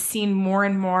you've seen more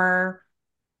and more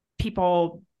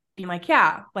people being like,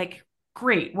 yeah, like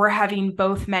great, we're having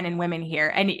both men and women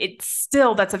here. And it's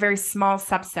still, that's a very small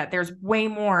subset. There's way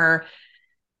more,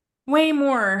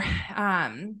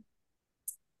 um,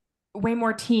 way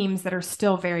more teams that are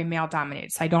still very male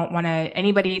dominated. So I don't want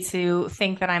anybody to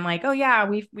think that I'm like, oh yeah,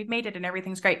 we've made it and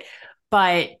everything's great.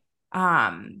 But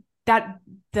that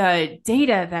the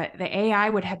data that the AI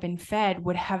would have been fed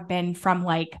would have been from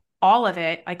like all of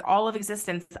it, like all of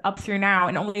existence up through now,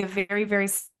 and only a very, very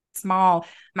small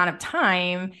amount of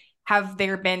time have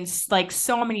there been like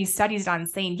so many studies on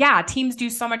saying, yeah, teams do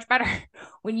so much better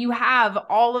when you have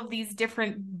all of these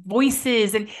different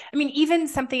voices. And I mean, even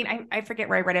something, I forget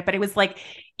where I read it, but it was like,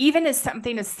 even as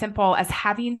something as simple as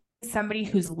having somebody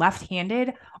who's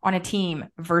left-handed on a team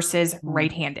versus Mm.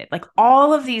 right-handed, like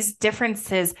all of these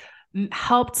differences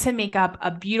help to make up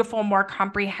a beautiful, more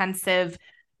comprehensive,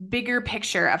 bigger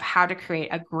picture of how to create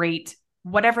a great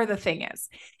whatever the thing is.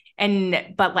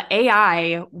 And but like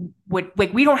AI would,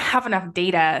 like, we don't have enough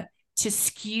data to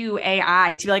skew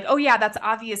AI to be like, oh yeah, that's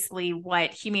obviously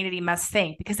what humanity must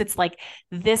think, because it's like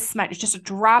this much, it's just a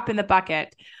drop in the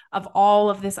bucket of all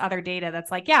of this other data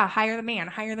that's like, yeah, hire the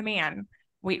man,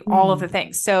 wait, all of the Mm.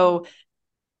 things. So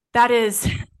that is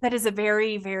that is a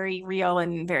very, very real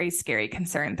and very scary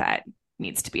concern that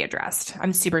needs to be addressed.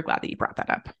 I'm super glad that you brought that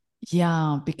up.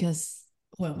 Yeah, because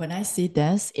when I see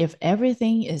this, if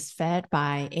everything is fed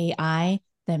by AI,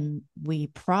 then we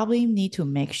probably need to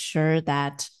make sure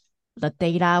that the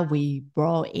data we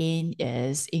brought in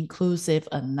is inclusive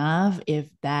enough if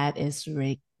that is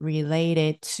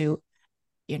related to,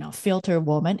 filter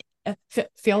woman,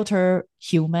 filter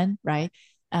human, right?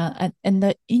 And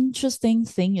the interesting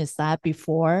thing is that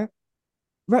before,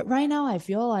 right now, I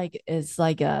feel like it's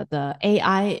like the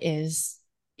AI is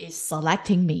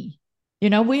selecting me.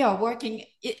 We are working.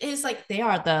 It's like they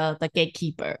are the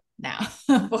gatekeeper now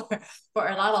for for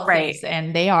a lot of things, Right.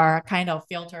 and they are kind of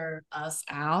filter us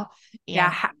out.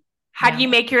 Yeah. And How do yeah, you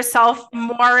make yourself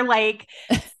more like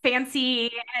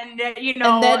fancy and,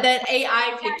 and then AI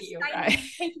yeah, pick you, right?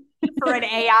 shiny, take me for an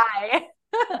AI?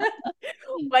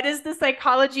 What is the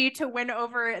psychology to win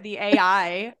over the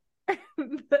AI?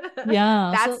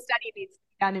 Yeah. That So study needs to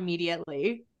be done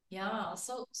immediately. yeah.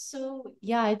 So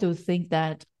yeah, I do think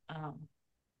that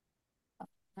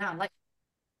yeah, like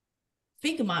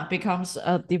Figma becomes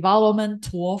a development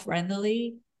tool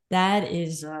friendly. That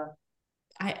is,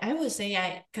 I would say,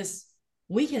 I because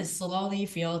we can slowly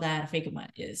feel that Figma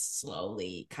is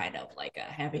slowly kind of like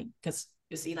having, because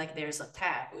you see like there's a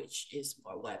tab which is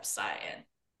more website, and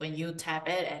when you tap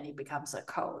it and it becomes a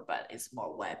code, but it's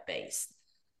more web based.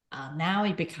 Now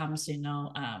it becomes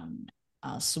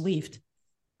Swift,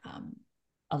 um,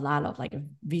 a lot of like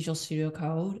Visual Studio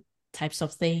Code types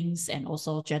of things, and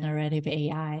also generative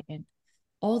AI and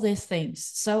all these things.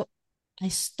 So I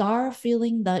start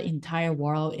feeling the entire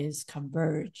world is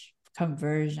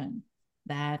conversion,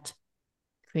 that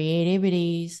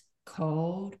creativities,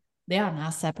 code, they are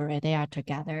not separate, they are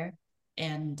together.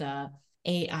 And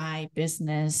AI,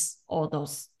 business, all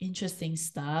those interesting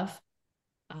stuff,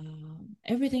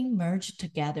 everything merged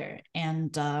together.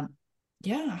 And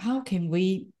yeah, how can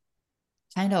we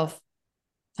kind of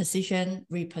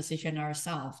reposition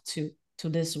ourselves to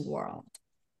this world?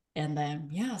 And then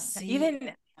yeah, see.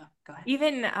 Even Oh, go ahead.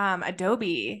 even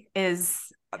Adobe is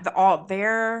all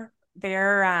their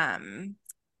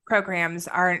programs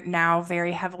are now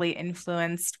very heavily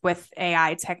influenced with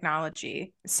AI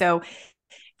technology. So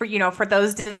for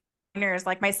those designers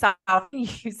like myself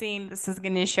using, this is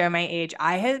going to show my age.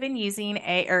 I have been using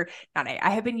or not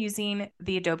I have been using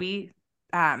the Adobe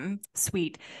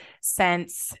suite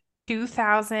since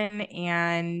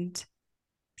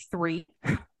 2003.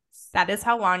 That is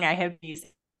how long I have used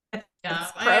Yeah,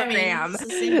 this I mean, program. it's the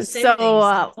same So, thing,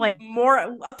 same like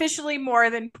thing. officially more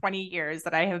than 20 years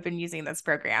that I have been using this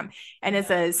program. And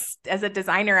Yeah, as a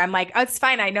designer, I'm like, oh, it's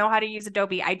fine. I know how to use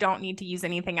Adobe. I don't need to use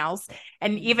anything else.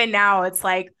 And mm, even now, it's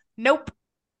like, nope,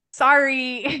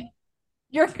 sorry.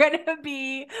 You're gonna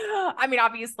be, I mean,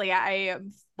 obviously I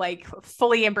am like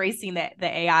fully embracing the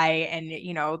AI and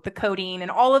the coding and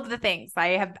all of the things.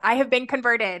 I have been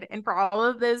converted. And for all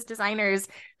of those designers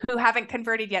who haven't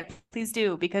converted yet, please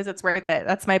do, because it's worth it.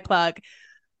 That's my plug.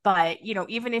 But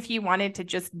even if you wanted to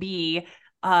just be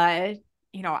I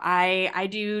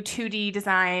do 2D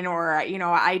design, or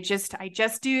I just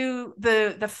do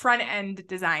the front end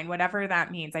design, whatever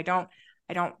that means. I don't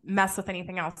mess with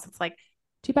anything else. It's like,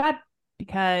 too bad,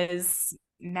 because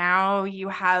now you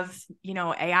have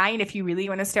AI, and if you really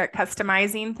want to start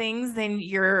customizing things, then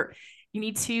you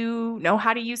need to know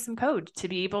how to use some code to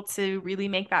be able to really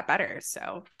make that better.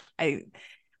 So I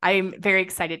I'm very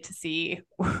excited to see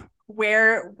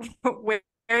where where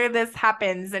this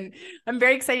happens, and I'm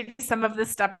very excited to see some of the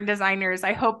stubborn designers.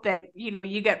 I hope that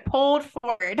you get pulled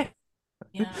forward.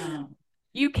 yeah,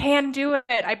 You can do it,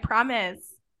 I promise.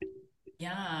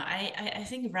 yeah. I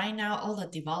think right now all the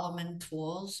development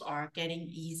tools are getting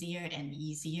easier and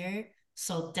easier.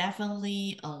 So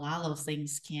definitely a lot of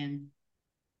things can.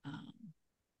 Um,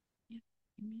 yeah,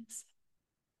 give me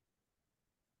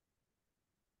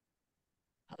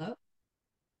a hello,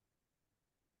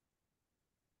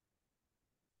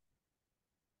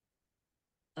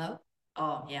 hello.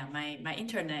 Oh yeah, my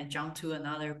internet jumped to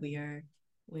another weird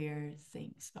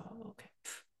things. Oh okay.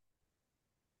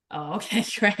 Oh, okay,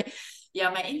 great. Yeah,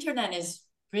 my internet is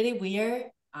really weird.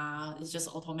 It's just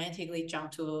automatically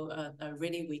jumped to a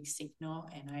really weak signal,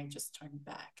 and I just turned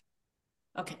back.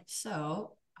 Okay,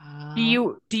 so Do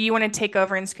you want to take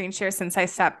over and screen share, since I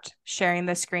stopped sharing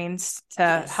the screens to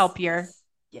yes, help your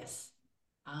yes, yes.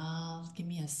 Give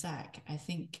me a sec. I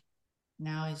think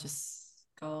now it just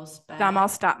goes Dom? back. I'll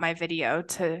stop my video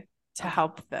to Okay,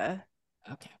 help the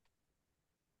okay.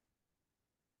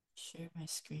 Share my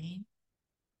screen,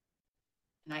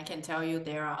 and I can tell you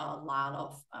there are a lot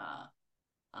of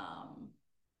um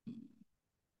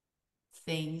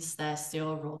things that's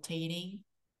still rotating.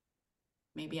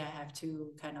 Maybe I have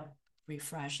to kind of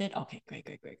refresh it. Okay, great,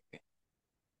 great, great, great.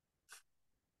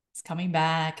 It's coming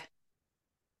back.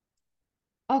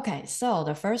 Okay, so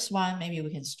the first one, maybe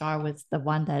we can start with the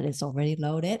one that is already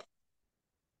loaded.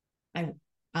 I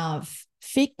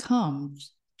FigCom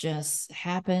just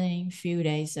happening a few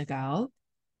days ago,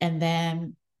 and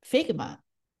then Figma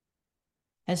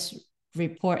has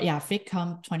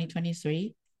FigCom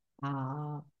 2023.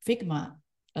 Figma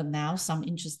announced some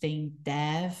interesting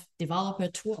developer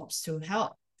tools to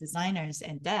help designers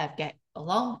and dev get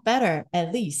along better,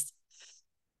 at least.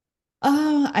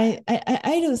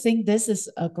 I do think this is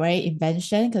a great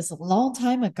invention, because a long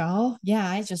time ago, yeah,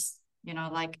 I just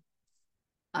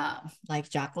like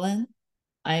Jacqueline,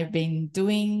 I've been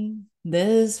doing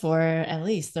this for at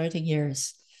least 13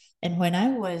 years. And I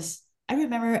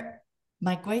remember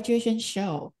my graduation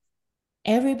show,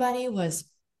 everybody was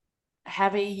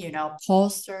having,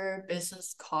 poster,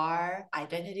 business card,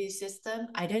 identity system.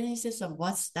 Identity system,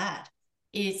 what's that?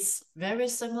 It's very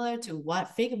similar to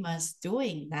what Figma's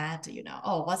doing, that,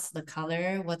 oh, what's the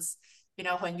color?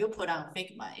 When you put on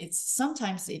Figma, it's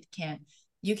sometimes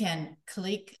you can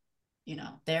click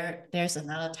there's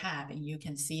another tab and you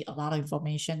can see a lot of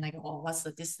information like, oh, what's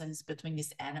the distance between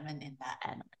this element and that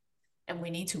element. And we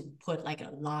need to put like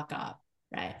a lookup,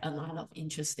 right? A lot of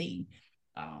interesting,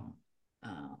 um,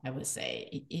 I would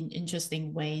say,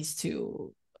 interesting ways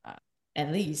to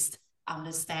at least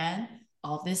understand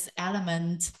all this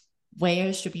element,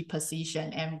 where should be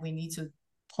positioned, and we need to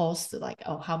post like,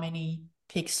 oh, how many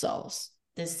pixels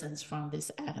distance from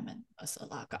this element as a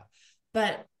lookup.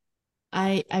 But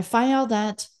I find out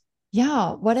that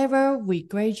yeah, whatever we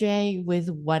graduate with,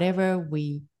 whatever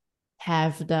we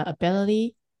have the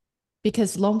ability,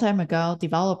 because long time ago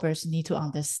developers need to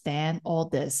understand all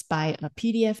this by a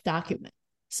PDF document.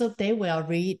 So they will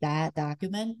read that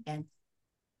document and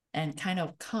kind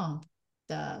of comp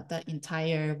the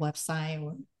entire website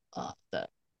or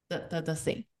the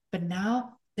thing. But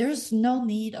now there's no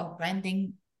need of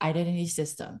branding identity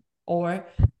system, or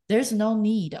there's no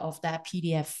need of that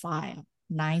PDF file,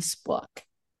 nice book.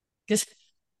 Because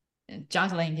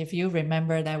Jocelyn, if you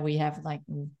remember that we have like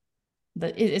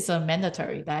it's a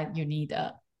mandatory that you need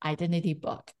a identity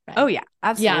book, Oh right? yeah,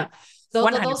 Yeah. absolutely. So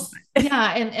those 100%.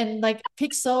 yeah, and like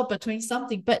pixel between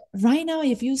something. But right now,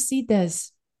 if you see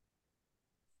this,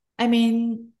 I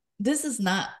mean, this is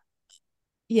not,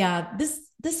 yeah,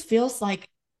 this feels like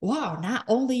wow, not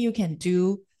only you can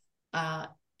do uh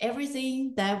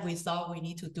everything that we thought we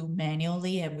need to do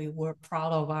manually and we were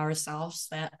proud of ourselves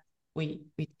that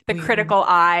The we critical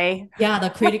eye. yeah, the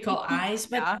critical eyes,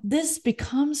 but Yeah. this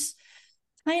becomes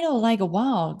kind of like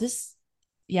wow, this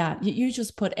yeah, you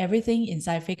just put everything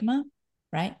inside Figma,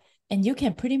 right? And you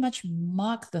can pretty much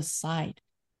mark the side.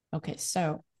 Okay,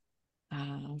 so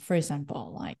for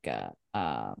example, like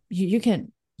you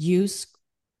can use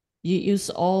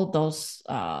all those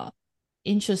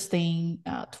interesting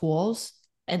tools,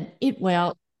 and it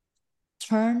will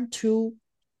turn to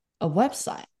a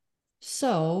website.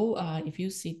 So if you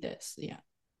see this, yeah,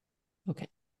 okay,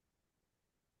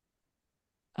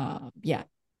 yeah,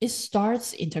 it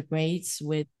starts integrates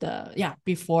with the yeah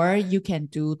before you can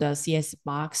do the CS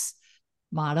box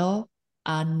model.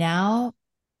 Now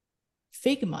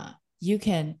Figma, you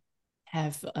can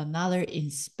have another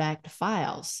inspect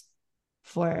files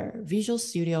for Visual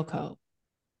Studio Code,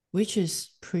 which is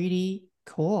pretty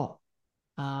cool.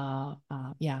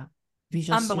 Yeah,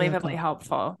 Visual Studio Unbelievably Code.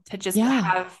 helpful to just Yeah,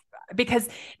 have, because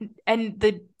and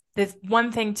the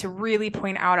one thing to really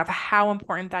point out of how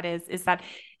important that is that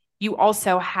you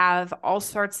also have all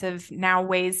sorts of now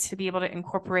ways to be able to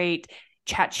incorporate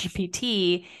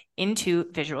ChatGPT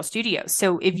into Visual Studio.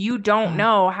 So if you don't yeah,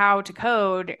 know how to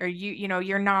code, or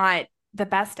you're not the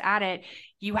best at it,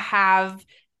 you have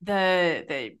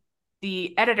the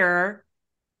editor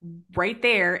right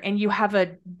there, and you have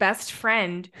a best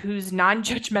friend who's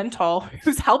non-judgmental,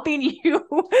 who's helping you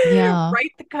yeah,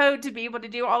 write the code to be able to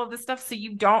do all of this stuff, so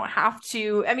you don't have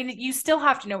to. I mean, you still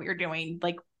have to know what you're doing.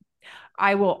 Like,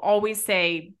 I will always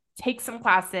say, take some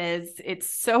classes. It's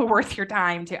so worth your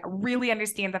time to really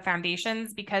understand the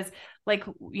foundations, because like,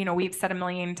 we've said a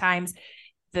million times,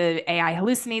 the AI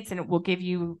hallucinates and it will give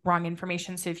you wrong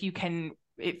information. So if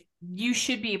you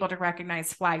should be able to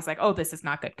recognize flags like, oh, this is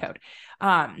not good code.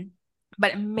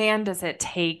 But man, does it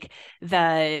take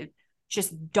the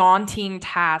just daunting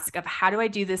task of how do I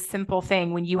do this simple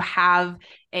thing when you have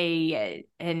an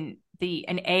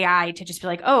AI to just be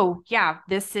like, oh yeah,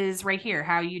 this is right here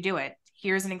how you do it.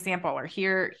 Here's an example, or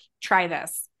here, try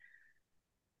this.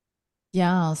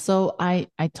 yeah. So I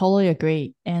totally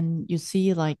agree. And you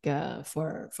see, like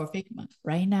for Figma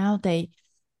right now, they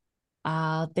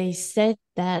said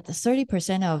that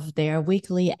 30% of their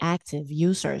weekly active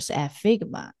users at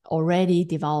Figma already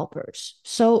developers.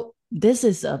 So this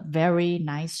is a very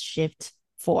nice shift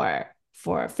for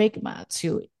Figma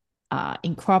to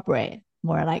incorporate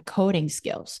more like coding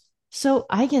skills. So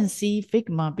I can see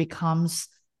Figma becomes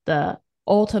the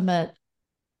ultimate,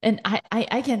 and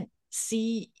I can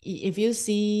see if you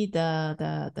see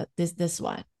the this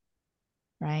one,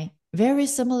 right? Very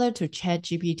similar to Chat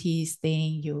GPT's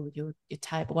thing. You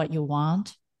type what you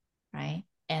want, right?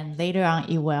 And later on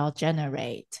it will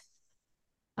generate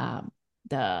um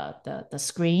the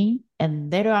screen.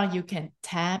 And later on you can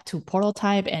tap to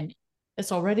prototype and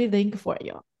it's already linked for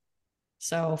you.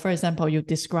 So for example, you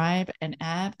describe an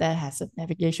app that has a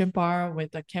navigation bar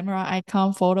with a camera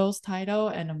icon, photos, title,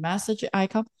 and a message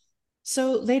icon.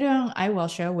 So later on, I will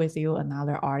share with you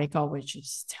another article which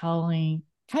is telling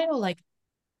kind of like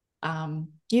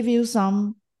give you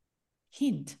some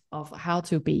hint of how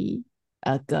to be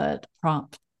a good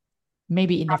prompt.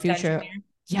 Maybe in the Prompt future, engineer.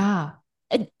 yeah.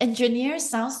 Engineer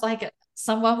sounds like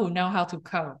someone who know how to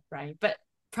code, right? But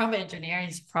prompt engineering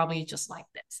is probably just like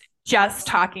this. Just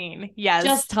talking. Yes.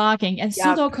 Just talking and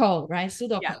Yep. pseudocode, right?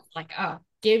 Pseudocode, Yes. like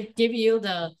give you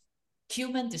the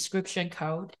human description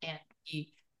code and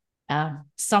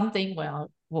something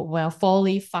will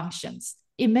fully functions.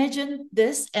 Imagine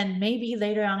this, and maybe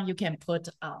later on you can put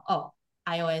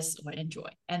iOS or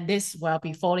Android, and this will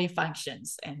be fully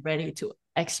functions and ready to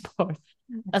export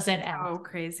as an app. Oh,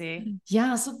 crazy.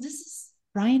 Yeah, so this is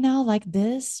right now like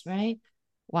this, right?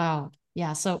 Wow.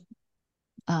 Yeah, so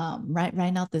right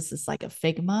now this is like a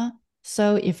Figma.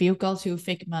 So if you go to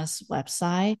Figma's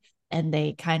website and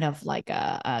they kind of like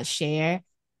share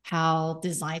how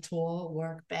design tool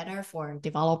work better for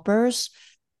developers,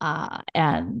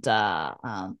 and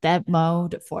that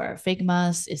mode for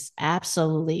Figma's is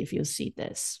absolutely, if you see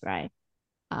this, right?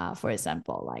 For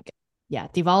example, like, yeah,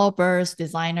 developers,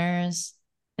 designers,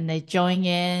 and they join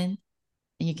in,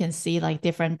 and you can see like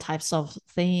different types of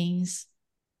things,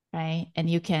 right? And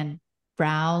you can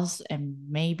browse and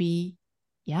maybe,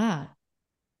 yeah,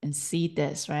 and see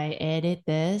this, right? Edit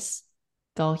this,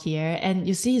 go here, and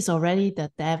you see it's already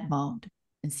the dev mode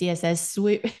and CSS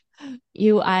sweep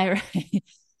UI, right?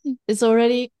 It's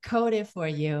already coded for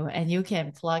you, and you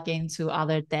can plug into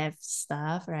other dev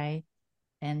stuff, right?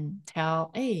 And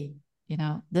tell, hey,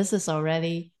 this is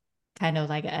already kind of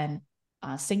like an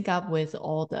sync up with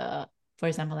all the, for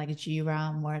example, like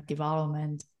Jira, more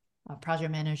development,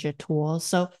 project manager tools.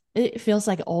 So it feels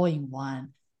like all in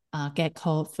one, get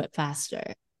code faster.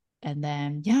 And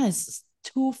then, yeah, it's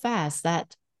too fast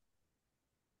that,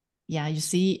 yeah, you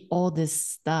see all this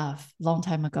stuff. Long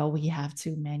time ago, we have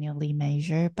to manually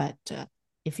measure, but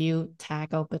if you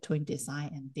tackle between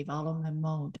design and development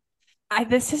mode,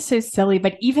 This is so silly,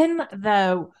 but even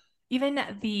the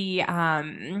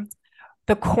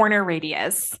corner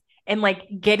radius and like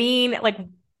getting like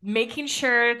making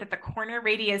sure that the corner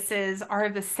radiuses are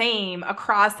the same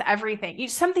across everything.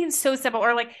 Something so simple,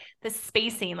 or like the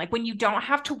spacing, like when you don't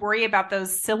have to worry about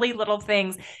those silly little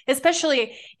things,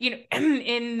 especially,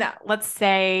 in let's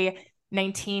say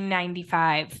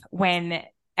 1995, when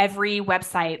every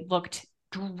website looked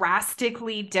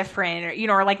drastically different,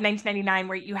 or like 1999,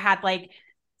 where you had like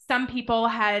some people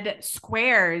had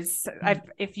squares.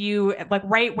 If you like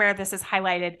right where this is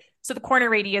highlighted, so the corner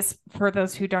radius, for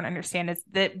those who don't understand, is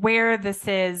that where this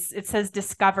is, it says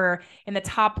discover in the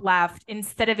top left.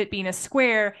 Instead of it being a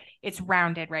square, it's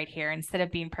rounded right here instead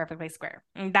of being perfectly square.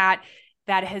 And that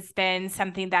has been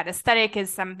something, that aesthetic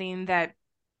is something that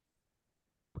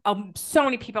so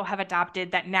many people have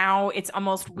adopted, that now it's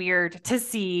almost weird to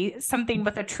see something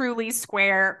with a truly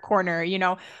square corner,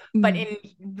 But mm,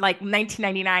 in like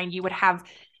 1999, you would have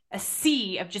a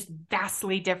sea of just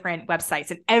vastly different websites,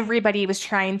 and everybody was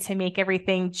trying to make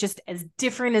everything just as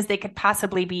different as they could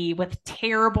possibly be, with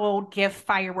terrible GIF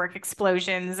firework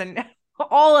explosions and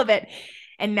all of it.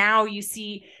 And now you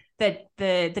see that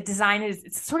the design is,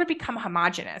 it's sort of become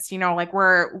homogenous, like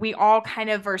we all kind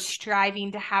of are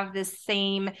striving to have this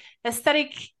same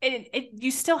aesthetic.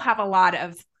 You still have a lot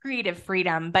of creative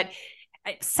freedom, but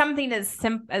something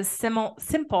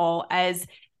simple as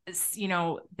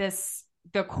this,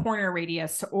 the corner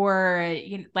radius, or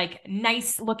like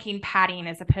nice looking padding,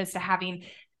 as opposed to having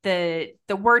the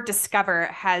word discover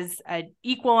has an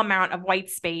equal amount of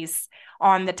white space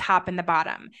on the top and the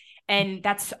bottom. And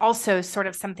that's also sort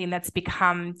of something that's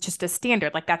become just a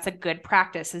standard. Like, that's a good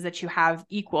practice, is that you have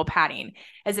equal padding,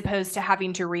 as opposed to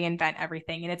having to reinvent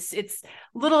everything. And it's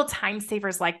little time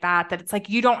savers like that it's like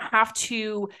you don't have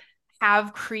to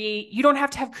have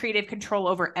creative control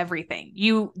over everything.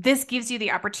 This gives you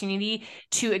the opportunity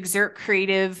to exert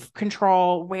creative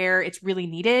control where it's really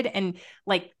needed, and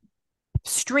like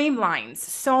streamlines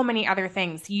so many other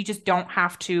things. You just don't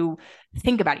have to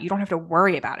think about it. You don't have to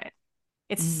worry about it.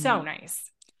 It's so mm. nice.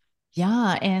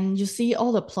 Yeah, and you see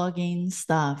all the plugin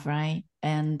stuff, right?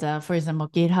 And for example,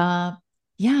 GitHub.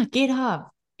 Yeah, GitHub.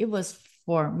 It was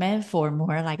for meant for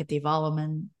more like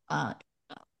development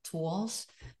tools,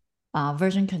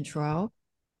 version control.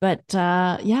 But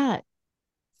yeah,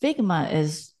 Figma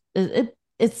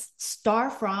it's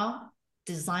start from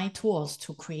design tools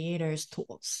to creators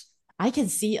tools. I can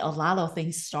see a lot of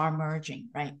things start merging,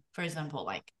 right? For example,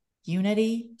 like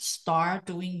Unity start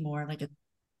doing more like a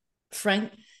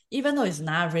friend, even though it's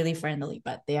not really friendly,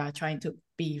 but they are trying to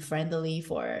be friendly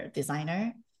for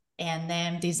designer. And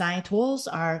then design tools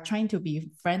are trying to be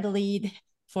friendly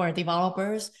for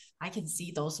developers. I can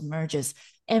see those merges.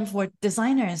 And for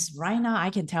designers, right now, I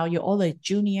can tell you all the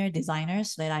junior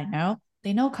designers that I know,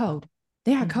 they know code.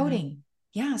 They are Mm-hmm. coding.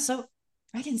 Yeah. So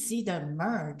I can see the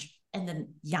merge, and the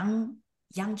young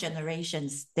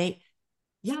generations,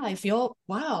 yeah, I feel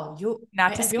wow,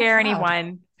 Not to I feel scare proud.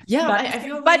 anyone, Yeah, not to I scare,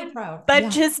 feel but really proud. but Yeah.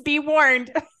 just be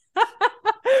warned.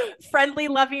 Friendly,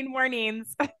 loving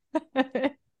warnings.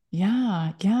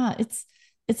 Yeah, yeah,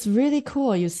 it's really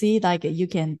cool. You see, like you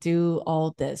can do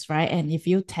all this, right? And if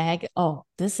you tag, oh,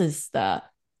 this is the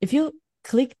if you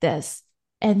click this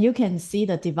and you can see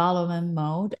the development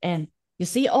mode and you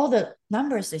see all the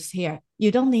numbers is here.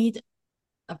 You don't need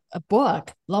a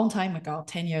book long time ago,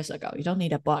 10 years ago. You don't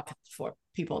need a book for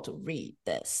people to read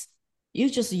this. You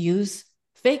just use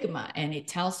Figma and it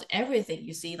tells everything.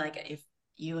 You see, like if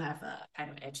you have a kind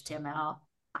of HTML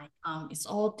icon, it's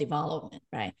all development,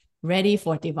 right? Ready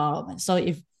for development. So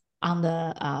if on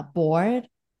the board,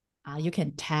 you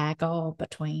can toggle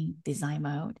between design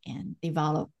mode and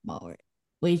develop mode,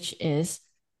 which is,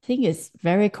 I think is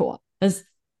very cool. Because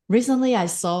recently I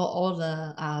saw all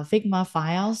the Figma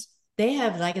files. They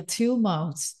have like two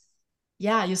modes.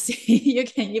 Yeah, you see, you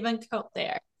can even code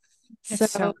there. It's So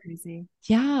so crazy.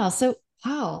 yeah, so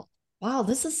wow, wow,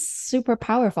 this is super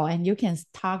powerful, and you can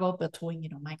toggle between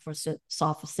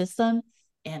Microsoft system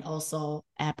and also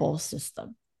Apple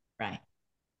system, right?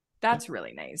 Yeah, That's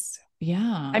really nice.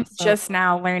 yeah. I'm So just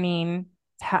now learning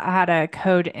how to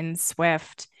code in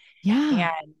Swift, and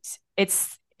yeah,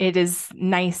 it is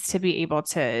nice to be able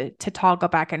to toggle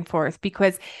back and forth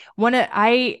because one of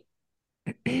I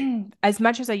as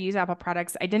much as I use Apple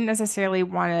products, I didn't necessarily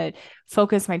want to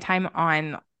focus my time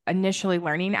on initially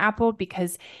learning Apple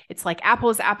because it's like Apple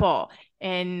is Apple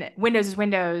and Windows is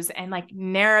Windows and like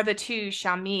ne'er the two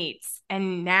shall meet.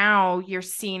 And now you're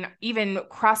seeing even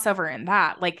crossover in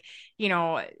that. Like,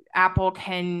 Apple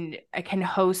can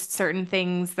host certain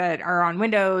things that are on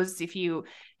Windows if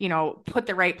put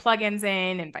the right plugins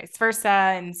in and vice versa.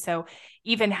 And so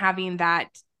even having that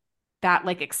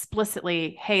like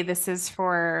explicitly, hey, this is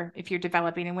for if you're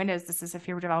developing in Windows, this is if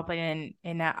you're developing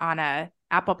on a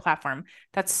Apple platform.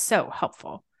 That's so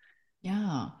helpful.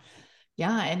 yeah,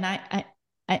 yeah. And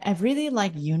I really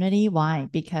like Unity. Why?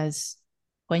 Because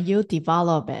when you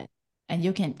develop it and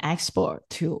you can export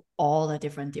to all the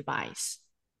different device.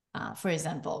 For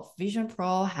example, Vision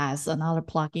Pro has another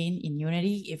plugin in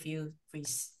Unity. If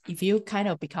you kind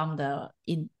of become the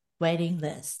in waiting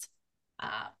list,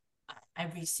 uh, I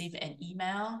received an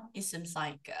email. It seems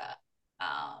like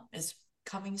it's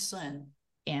coming soon,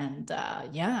 and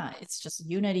yeah, it's just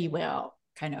Unity will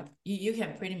kind of you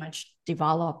can pretty much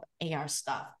develop AR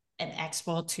stuff and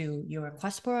export to your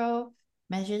Quest Pro,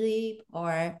 Magic Leap,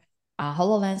 or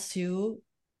HoloLens 2,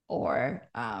 or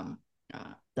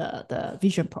the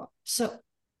Vision Pro. So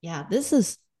yeah, this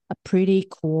is a pretty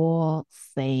cool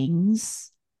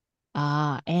things.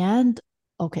 And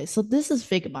okay, so this is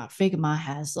Figma. Figma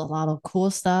has a lot of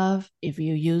cool stuff. If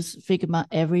you use Figma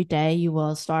every day, you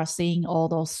will start seeing all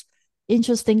those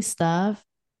interesting stuff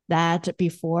that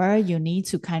before you need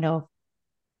to kind of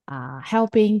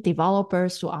helping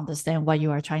developers to understand what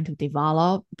you are trying to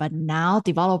develop. But now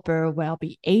developer will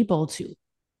be able to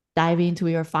dive into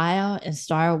your file and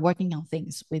start working on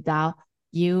things without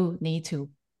you need to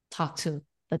talk to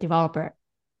the developer.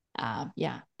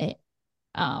 Yeah,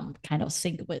 kind of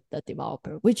sync with the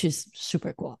developer, which is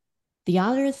super cool. The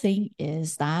other thing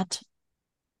is that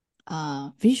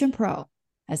Vision Pro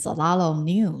has a lot of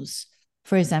news.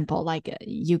 For example, like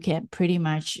you can pretty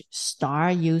much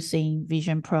start using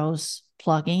Vision Pro's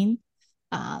plugin.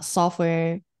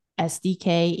 Software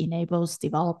SDK enables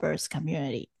developers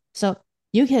community. So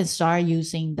you can start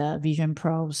using the Vision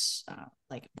Pro's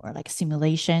like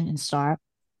simulation and start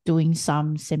doing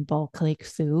some simple click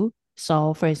through.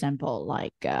 So for example,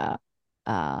 like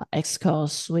Xcode,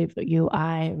 Swift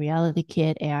UI, Reality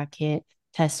Kit, AR Kit,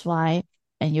 Test Flight,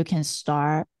 and you can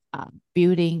start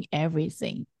building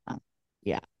everything.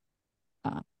 Yeah,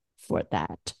 uh, for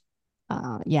that.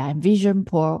 Yeah, and Vision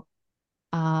Pro.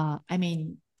 I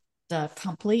mean, the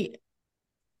complete.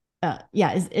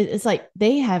 Yeah, it's like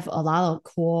they have a lot of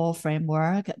cool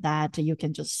framework that you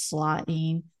can just slot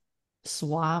in,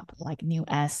 swap like new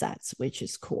assets, which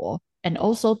is cool, and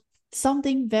also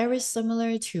something very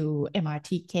similar to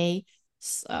MRTK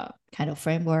kind of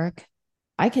framework.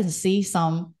 I can see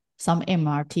some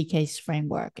MRTK's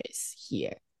framework is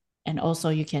here, and also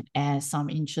you can add some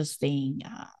interesting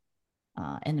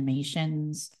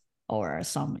animations or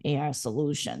some AR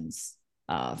solutions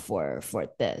for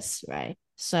this, right?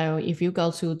 So if you go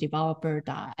to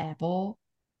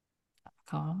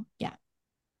developer.apple.com, yeah,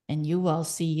 and you will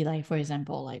see like for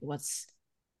example like what's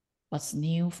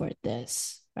new for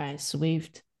this, right?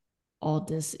 Swift, all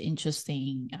this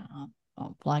interesting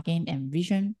plugin and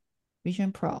Vision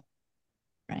Pro,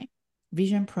 right?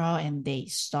 Vision Pro, and they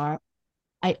start.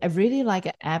 I really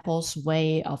like Apple's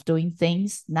way of doing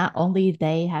things. Not only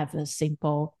they have a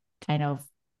simple kind of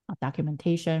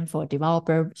documentation for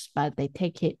developers, but they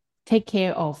take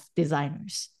care of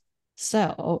designers.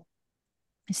 So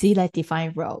see like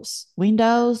define roles,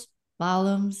 windows,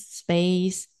 volumes,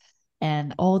 space,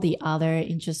 and all the other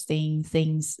interesting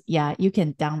things. Yeah, you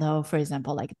can download, for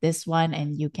example, like this one,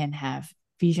 and you can have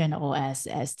Vision OS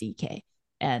SDK.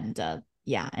 And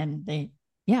yeah, and they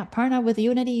yeah, partner with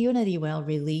Unity. Unity will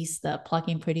release the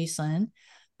plugin pretty soon.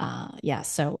 Yeah,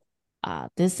 so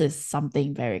this is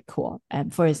something very cool.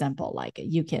 And for example, like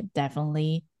you can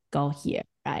definitely go here,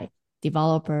 right?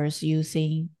 Developers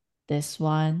using this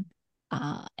one.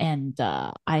 And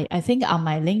I think on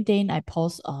my LinkedIn, I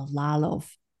post a lot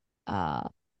of uh,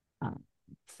 uh,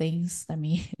 things. Let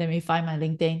me find my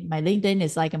LinkedIn. My LinkedIn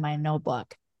is like my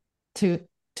notebook to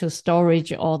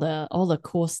storage all the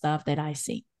cool stuff that I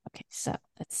see. Okay, so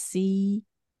let's see.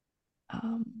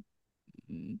 Um,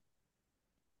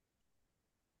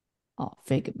 oh,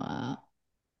 Figma.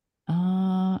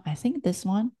 I think this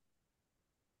one.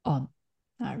 Oh,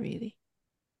 not really.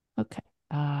 Okay.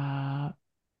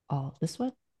 Oh, this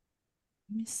one.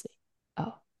 Let me see.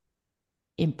 Oh,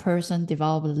 in-person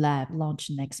developer lab launch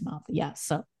next month. Yeah.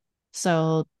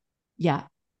 So yeah.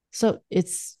 So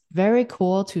it's very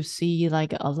cool to see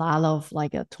like a lot of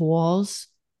like tools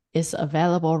is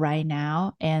available right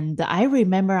now. And I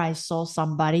remember I saw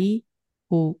somebody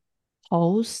who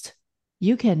post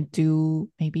you can do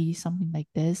maybe something like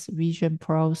this Vision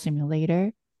Pro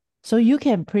simulator. So you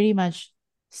can pretty much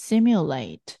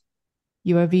simulate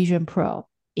your Vision Pro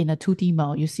in a 2D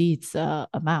mode. You see it's a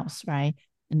mouse, right?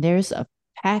 And there's a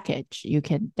package. You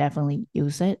can definitely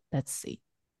use it. Let's see.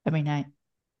 I mean,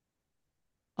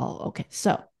 oh, okay.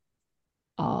 So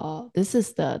this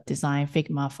is the design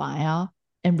Figma file.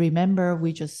 And remember,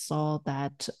 we just saw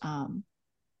that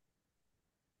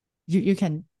you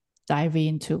can dive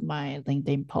into my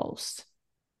LinkedIn post.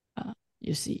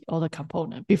 You see all the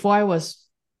component. Before I was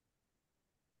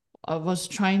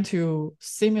trying to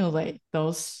simulate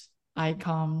those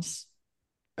icons,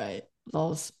 right?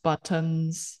 Those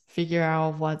buttons, figure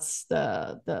out what's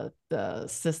the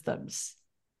systems.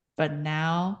 But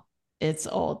now it's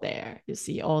all there. You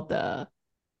see all the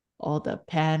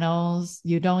panels.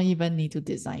 You don't even need to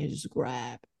design. You just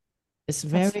grab. It's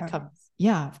That's very so nice.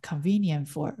 yeah, convenient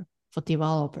for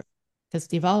developer because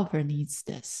developer needs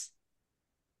this.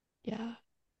 Yeah.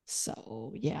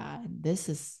 So yeah, and this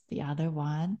is the other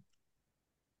one.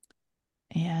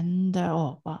 And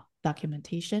oh wow,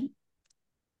 documentation.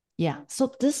 Yeah,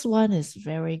 so this one is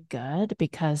very good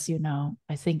because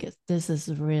I think this is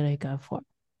really good for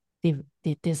the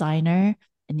designer.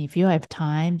 And if you have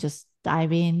time, just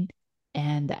dive in,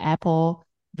 and Apple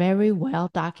very well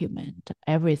document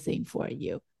everything for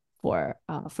you. For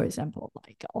example,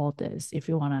 like all this, if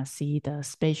you want to see the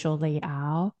spatial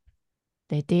layout,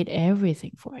 they did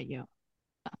everything for you.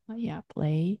 Yeah,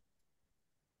 play.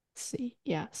 See,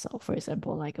 yeah. So for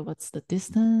example, like what's the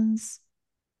distance,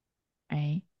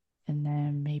 right? And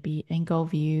then maybe angle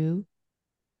view.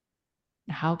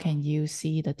 How can you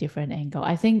see the different angle?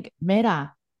 I think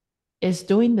Meta is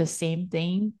doing the same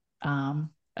thing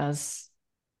as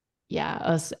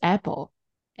as Apple.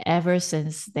 Ever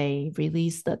since they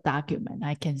released the document,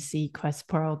 I can see Quest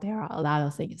Pro. There are a lot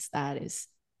of things that is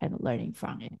kind of learning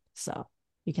from it. So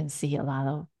you can see a lot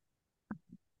of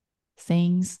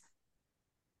things.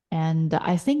 And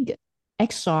I think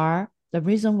XR, the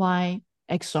reason why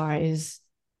XR is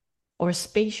or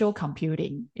spatial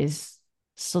computing is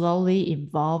slowly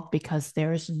involved because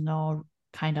there's no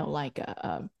kind of like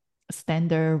a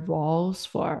standard rules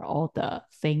for all the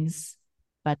things.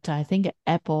 But I think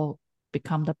Apple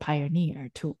become the pioneer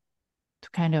to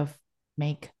kind of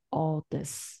make all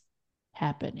this I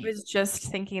happening. was just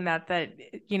thinking that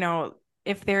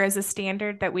if there is a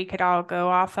standard that we could all go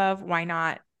off of, why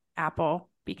not Apple?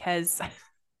 Because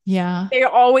Yeah. they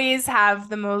always have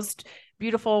the most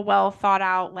beautiful, well thought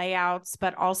out layouts,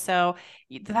 but also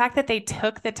the fact that they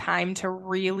took the time to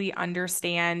really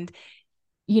understand,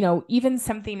 even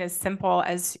something as simple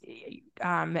as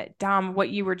Dom, what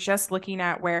you were just looking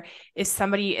at, where if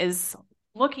somebody is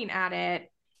looking at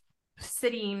it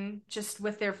sitting just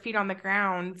with their feet on the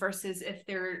ground versus if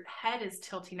their head is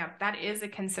tilting up, that is a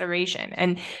consideration.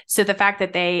 And so the fact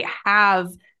that they have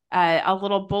a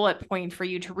little bullet point for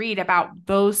you to read about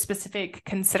those specific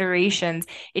considerations,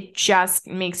 it just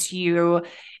makes you,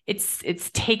 it's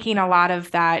taking a lot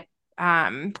of that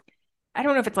I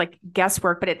don't know if it's like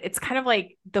guesswork, but it's kind of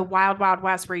like the wild, wild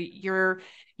west where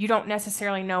you don't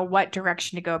necessarily know what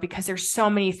direction to go because there's so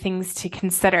many things to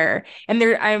consider, and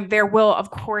there will of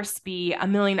course be a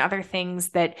million other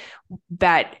things that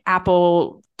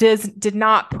Apple did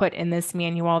not put in this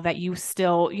manual that you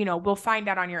still will find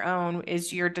out on your own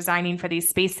as you're designing for these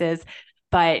spaces.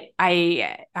 but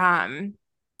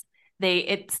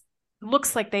it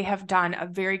looks like they have done a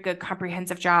very good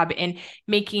comprehensive job in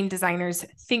making designers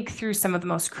think through some of the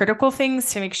most critical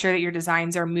things to make sure that your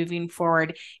designs are moving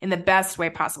forward in the best way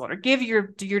possible, or give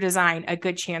your design a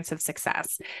good chance of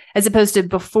success, as opposed to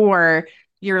before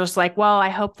you're just like, well, I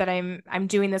hope that I'm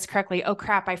doing this correctly. Oh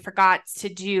crap, I forgot to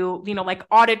do, like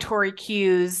auditory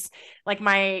cues. Like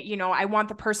I want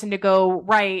the person to go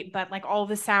right, but like all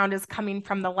the sound is coming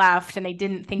from the left and they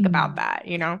didn't think about Mm. that.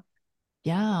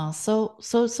 Yeah. So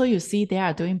you see, they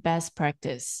are doing best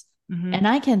practice. Mm-hmm. And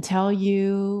I can tell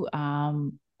you,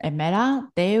 at Meta,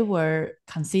 they were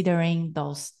considering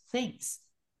those things,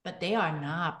 but they are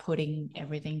not putting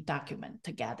everything document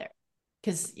together.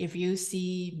 Because if you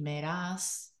see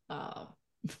Meta's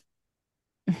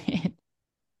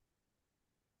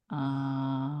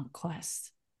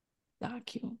quest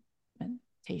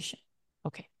documentation.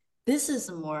 Okay. This is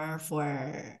more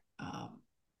for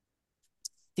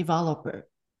developer.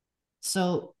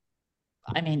 So,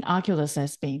 I mean, Oculus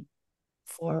has been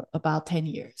for about 10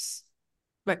 years.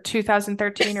 But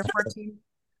 2013 or 14,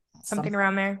 something Something.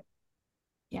 around there.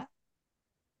 Yeah.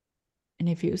 And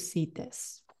if you see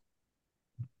this,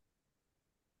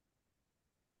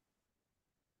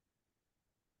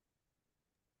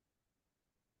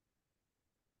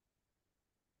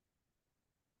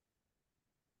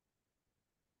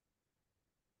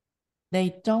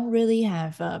 they don't really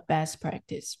have a best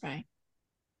practice, right?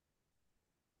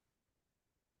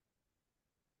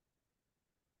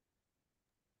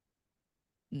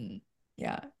 Mm,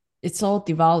 yeah. It's all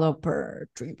developer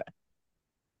driven.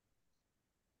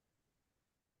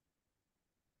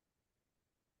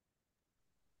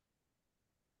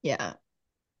 Yeah.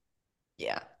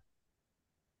 Yeah.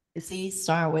 You see,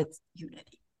 start with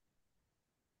Unity.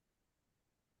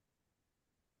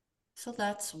 So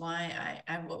that's why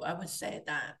I would say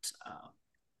that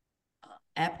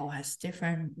Apple has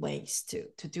different ways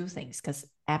to do things because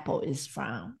Apple is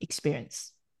from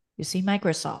experience. You see,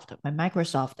 Microsoft, when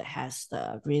Microsoft has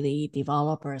the really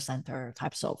developer center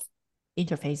types of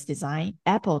interface design,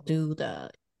 Apple do the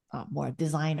more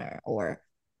designer or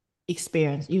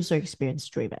experience, user experience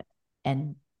driven.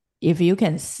 And if you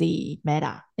can see,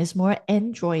 Meta is more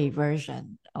Android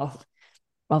version of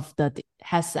the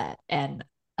headset, and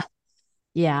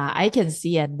yeah, I can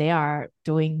see, and they are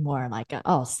doing more like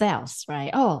sales,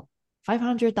 right? Oh,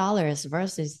 $500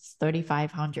 versus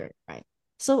 3,500, right?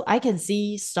 So I can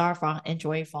see start from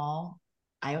Android phone,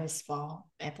 iOS phone,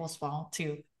 Apple's phone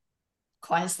to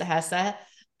Quest headset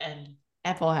and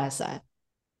Apple headset.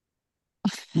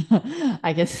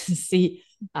 I can see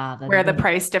Where the the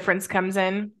price difference comes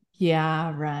in.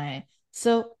 yeah, right.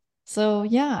 So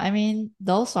yeah, I mean,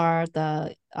 those are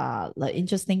the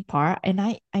interesting part, and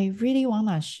I really want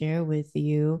to share with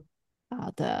you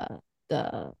the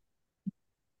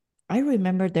I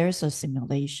remember there's a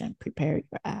simulation prepare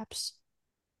your apps.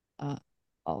 Uh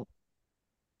oh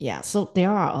yeah, so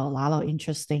there are a lot of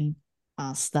interesting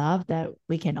stuff that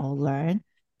we can all learn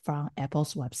from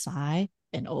Apple's website,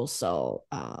 and also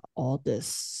all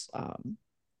this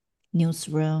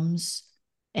newsrooms,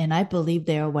 and I believe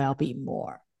there will be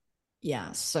more.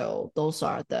 Yeah, so those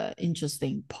are the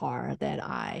interesting part that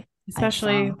I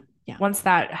Especially found. Yeah. once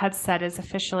that headset is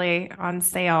officially on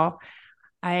sale.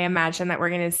 I imagine that we're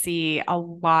going to see a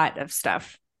lot of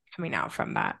stuff coming out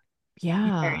from that.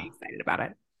 I'm very Yeah. excited about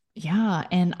it. Yeah,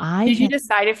 and I Did you can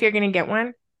decide if you're going to get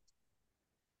one?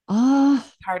 uh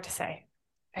Hard to say.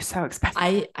 They're so expensive.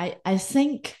 I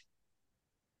think,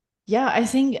 yeah, I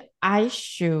think I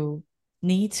should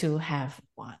need to have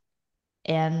one.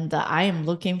 And I am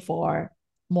looking for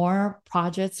more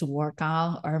projects to work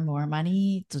on, earn more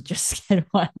money to just get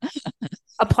one.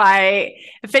 Apply.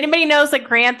 If anybody knows a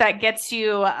grant that gets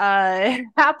you a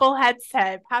Apple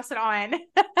headset, pass it on.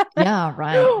 Yeah,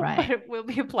 right, right. It will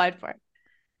be applied for.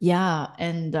 Yeah,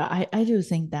 and I do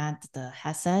think that the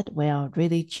headset will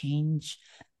really change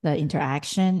the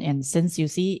interaction. And since you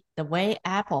see the way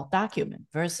Apple document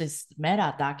versus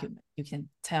Meta document, you can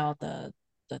tell the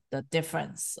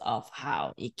difference of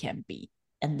how it can be.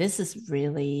 And this is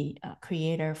really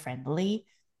creator friendly.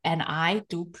 And I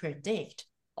do predict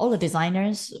all the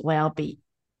designers will be,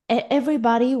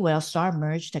 everybody will start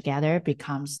merge together,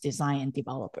 becomes design and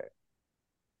developer.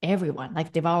 Everyone,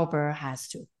 like developer, has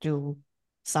to do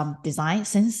some design,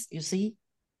 since you see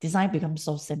design becomes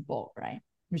so simple, right?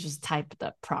 You just type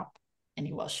the prompt and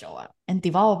it will show up, and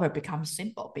developer becomes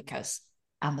simple because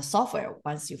on the software,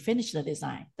 once you finish the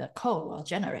design, the code will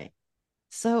generate.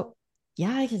 So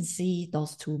yeah, I can see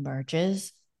those two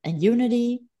merges. And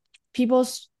Unity,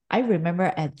 people's, I remember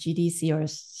at GDC or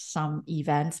some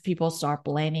events, people start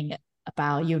blaming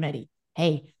about Unity.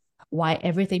 hey, why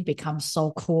everything becomes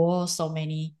so cool, so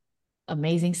many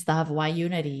amazing stuff, why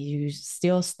Unity, you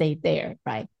still stay there,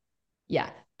 right? Yeah.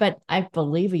 But I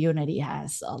believe Unity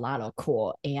has a lot of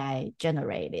cool AI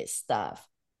generated stuff.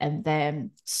 And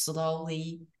then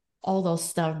slowly all those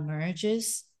stuff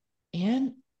merges.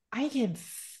 And I can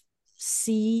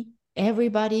see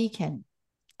everybody can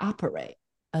operate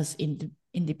as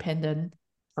independent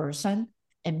person.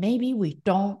 And maybe we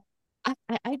don't,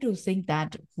 I do think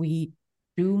that we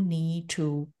do need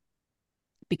to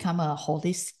become a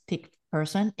holistic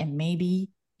person. And maybe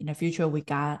in the future, we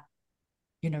got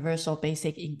universal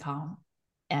basic income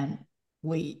and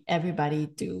we everybody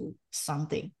do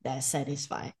something that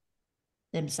satisfy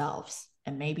themselves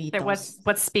and maybe That those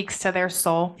what speaks to their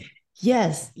soul.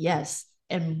 yes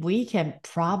and we can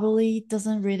probably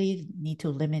doesn't really need to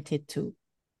limit it to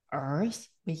earth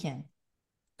we can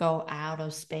go out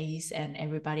of space and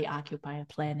everybody occupy a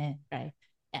planet right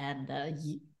and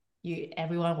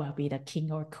everyone will be the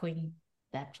king or queen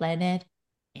that planet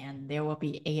and there will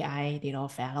be AI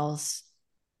fellows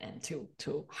and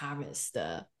to harvest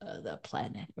the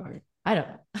planet or I don't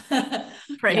know.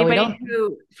 Yeah, we don't.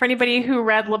 For anybody who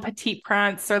read Le Petit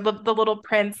Prince or the Little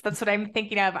Prince, that's what I'm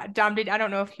thinking of. Dom, I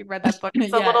don't know if you read that book.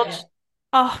 It's a Yeah, little yeah.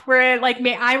 oh, where like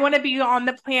me, I want to be on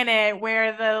the planet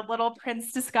where the little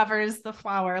prince discovers the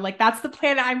flower. Like that's the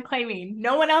planet I'm claiming.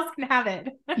 No one else can have it.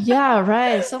 Yeah,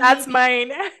 right. So That's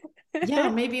maybe mine. yeah,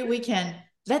 maybe we can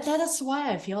that's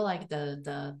why I feel like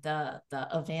the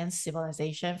advanced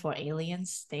civilization for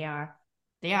aliens, they are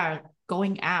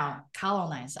going out,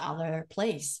 colonize other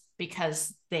place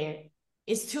because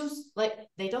it's too like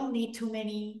they don't need too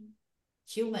many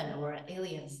human or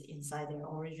aliens inside their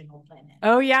original planet.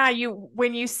 Oh yeah, you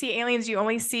when you see aliens, you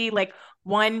only see like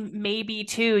one, maybe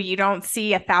two. You don't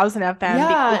see 1,000 of them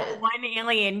because Yeah, one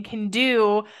alien can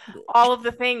do all of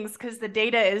the things because the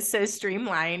data is so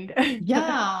streamlined.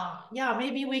 yeah,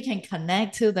 maybe we can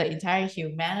connect to the entire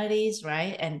humanities,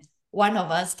 right? And one of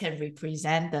us can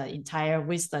represent the entire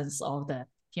wisdoms of the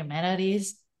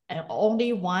humanities, and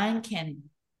only one can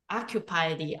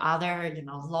occupy the other,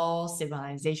 low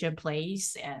civilization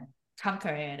place and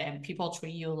conquer it, and people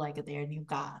treat you like their new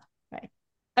god, right?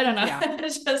 I don't know. Yeah.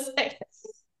 It's just like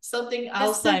something This is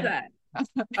outside. a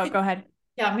Oh, go ahead.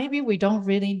 Yeah, maybe we don't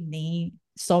really need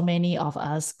so many of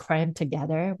us crammed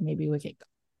together. Maybe we can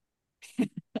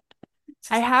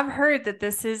I have heard that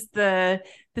this is the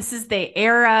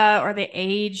era or the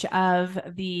age of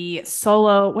the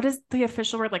solo. What is the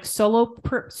official word? Like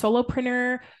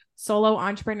solopreneur, solo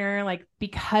entrepreneur. Like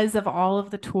because of all of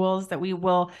the tools that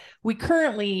we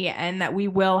currently and that we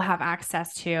will have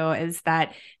access to, is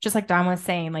that just like Don was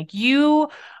saying, like you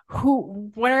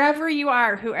who wherever you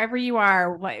are, whoever you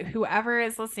are, whoever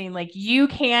is listening, like you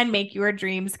can make your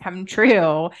dreams come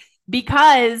true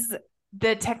because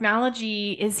the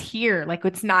technology is here. Like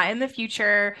it's not in the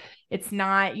future. It's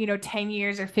not, 10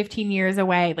 years or 15 years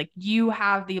away. Like you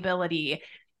have the ability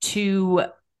to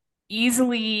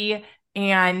easily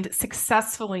and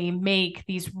successfully make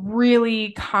these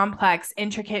really complex,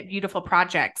 intricate, beautiful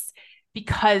projects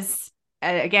because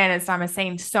again, as Dom is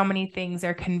saying, so many things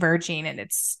are converging and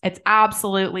it's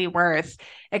absolutely worth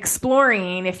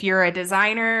exploring. If you're a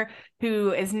designer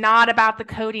who is not about the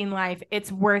coding life,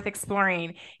 it's worth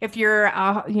exploring. If you're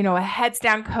a heads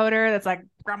down coder that's like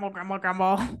grumble, grumble,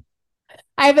 grumble,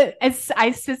 I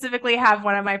specifically have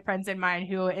one of my friends in mind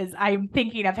who is, I'm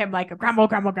thinking of him like a grumble,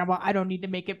 grumble, grumble. I don't need to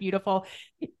make it beautiful.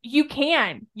 You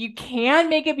can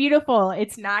make it beautiful.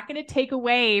 It's not going to take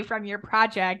away from your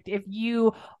project if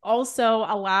you also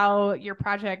allow your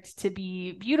project to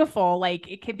be beautiful. Like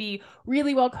it could be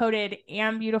really well coded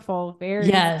and beautiful very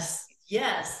easily.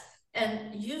 Yes.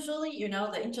 And usually,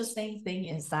 the interesting thing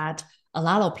is that a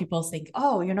lot of people think,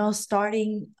 oh,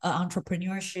 starting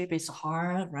entrepreneurship is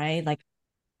hard, right? Like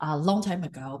a long time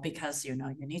ago, because, you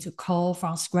need to code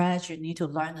from scratch, you need to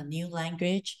learn a new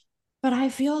language. But I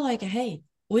feel like, hey,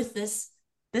 with this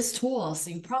tools,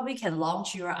 you probably can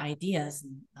launch your ideas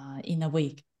in a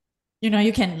week.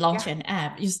 You can launch Yeah. an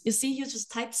app. You see, you just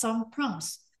type some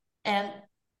prompts and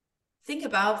think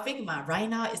about Figma right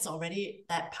now, it's already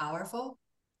that powerful.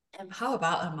 And how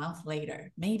about a month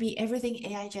later? Maybe everything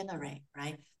AI generate,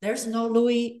 right? There's no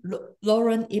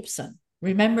Lauren Ibsen.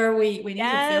 Remember, we need to fill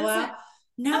Yes. out.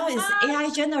 Now it's AI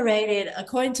generated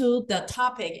according to the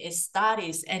topic it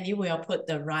studies, and you will put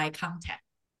the right content.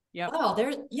 Yep.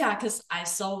 Oh, yeah, because I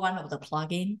saw one of the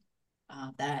plugin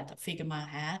that Figma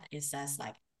had. It says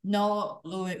like no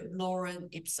Lauren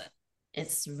Ibsen.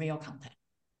 It's real content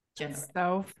That's generate.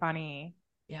 so funny.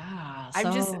 Yeah.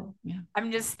 I'm just So yeah.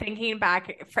 I'm just thinking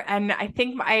back and I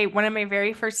think my one of my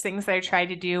very first things that I tried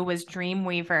to do was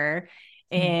Dreamweaver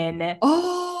Mm. in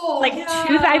Oh like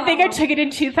I think I yeah. took it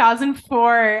in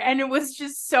 2004 and it was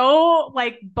just so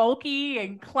like bulky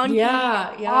and clunky and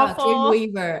Yeah, yeah, awful.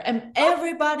 Dreamweaver. And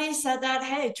everybody said that,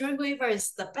 hey, Dreamweaver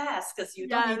is the best because you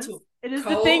don't need Yes, to it is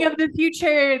the thing code. of the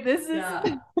future. This is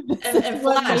Yeah. this is And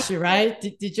what makes Flash, right?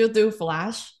 Did you do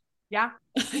Flash? yeah,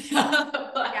 Yeah,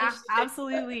 yeah, Flash.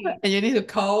 absolutely. And you need to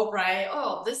code, right?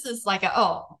 Oh, this is like a,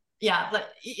 oh, yeah, like,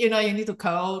 you need to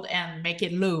code and make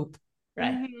it loop,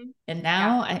 right? Hmm. And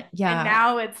Yeah. now, And yeah,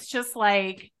 now it's just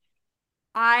like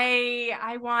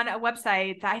I want a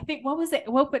website that I think what was it?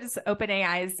 What was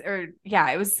OpenAI's or yeah,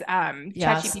 it was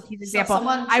yes. ChatGPT's So example.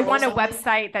 someone I draw want a something.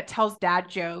 website that tells dad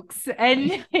jokes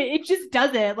and it just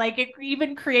does it. Like it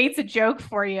even creates a joke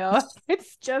for you.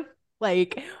 It's just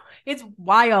like it's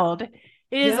wild.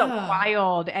 It is Yeah,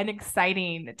 wild and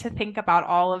exciting to think about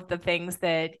all of the things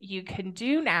that you can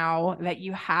do now that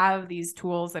you have these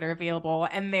tools that are available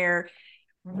and they're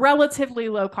relatively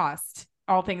low cost,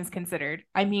 all things considered.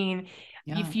 I mean,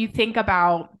 yeah. if you think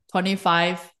about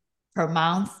 25 per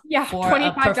month yeah, for a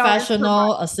 $25 per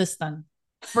month professional assistant.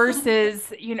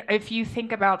 versus, you know, if you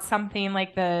think about something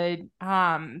like the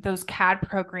those CAD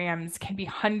programs can be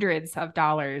hundreds of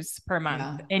dollars per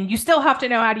month Yeah. and you still have to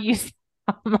know how to use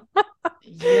them.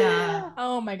 Yeah.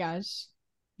 Oh my gosh.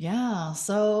 Yeah.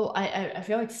 So I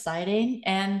feel exciting.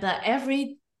 And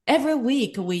every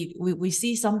week we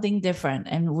see something different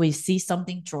and we see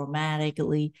something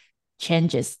dramatically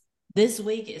changes. This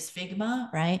week is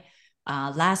Figma, right?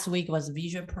 Last week was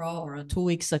Vision Pro or 2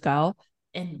 weeks ago.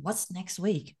 And what's next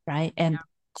week, right? And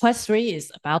Quest 3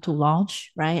 is about to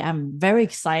launch, right? I'm very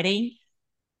excited.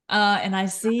 And I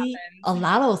see a And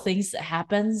lot of things that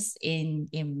happens in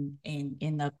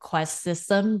the Quest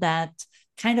system that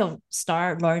kind of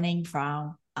start learning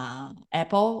from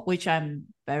Apple, which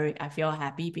I feel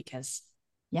happy because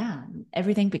yeah,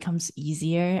 everything becomes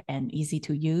easier and easy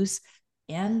to use.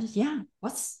 And yeah,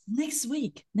 what's next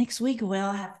week? Next week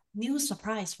we'll have new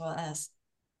surprise for us.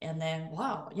 And then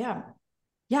wow, yeah.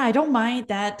 Yeah, I don't mind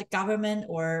that the government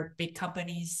or big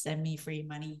companies send me free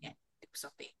money and do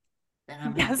something. Then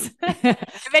I'm yes. happy.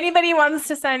 If anybody wants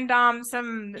to send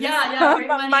some, Yeah, yeah, some free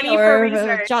money money for or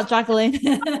research, juggling.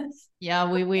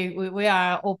 Yeah, we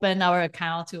are open our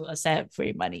account to accept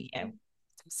free money and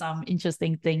some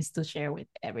interesting things to share with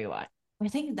everyone. I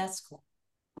think that's cool.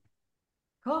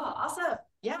 Cool, awesome.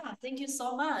 Yeah, thank you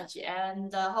so much.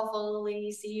 And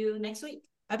hopefully see you next week.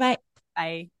 Bye bye.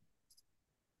 I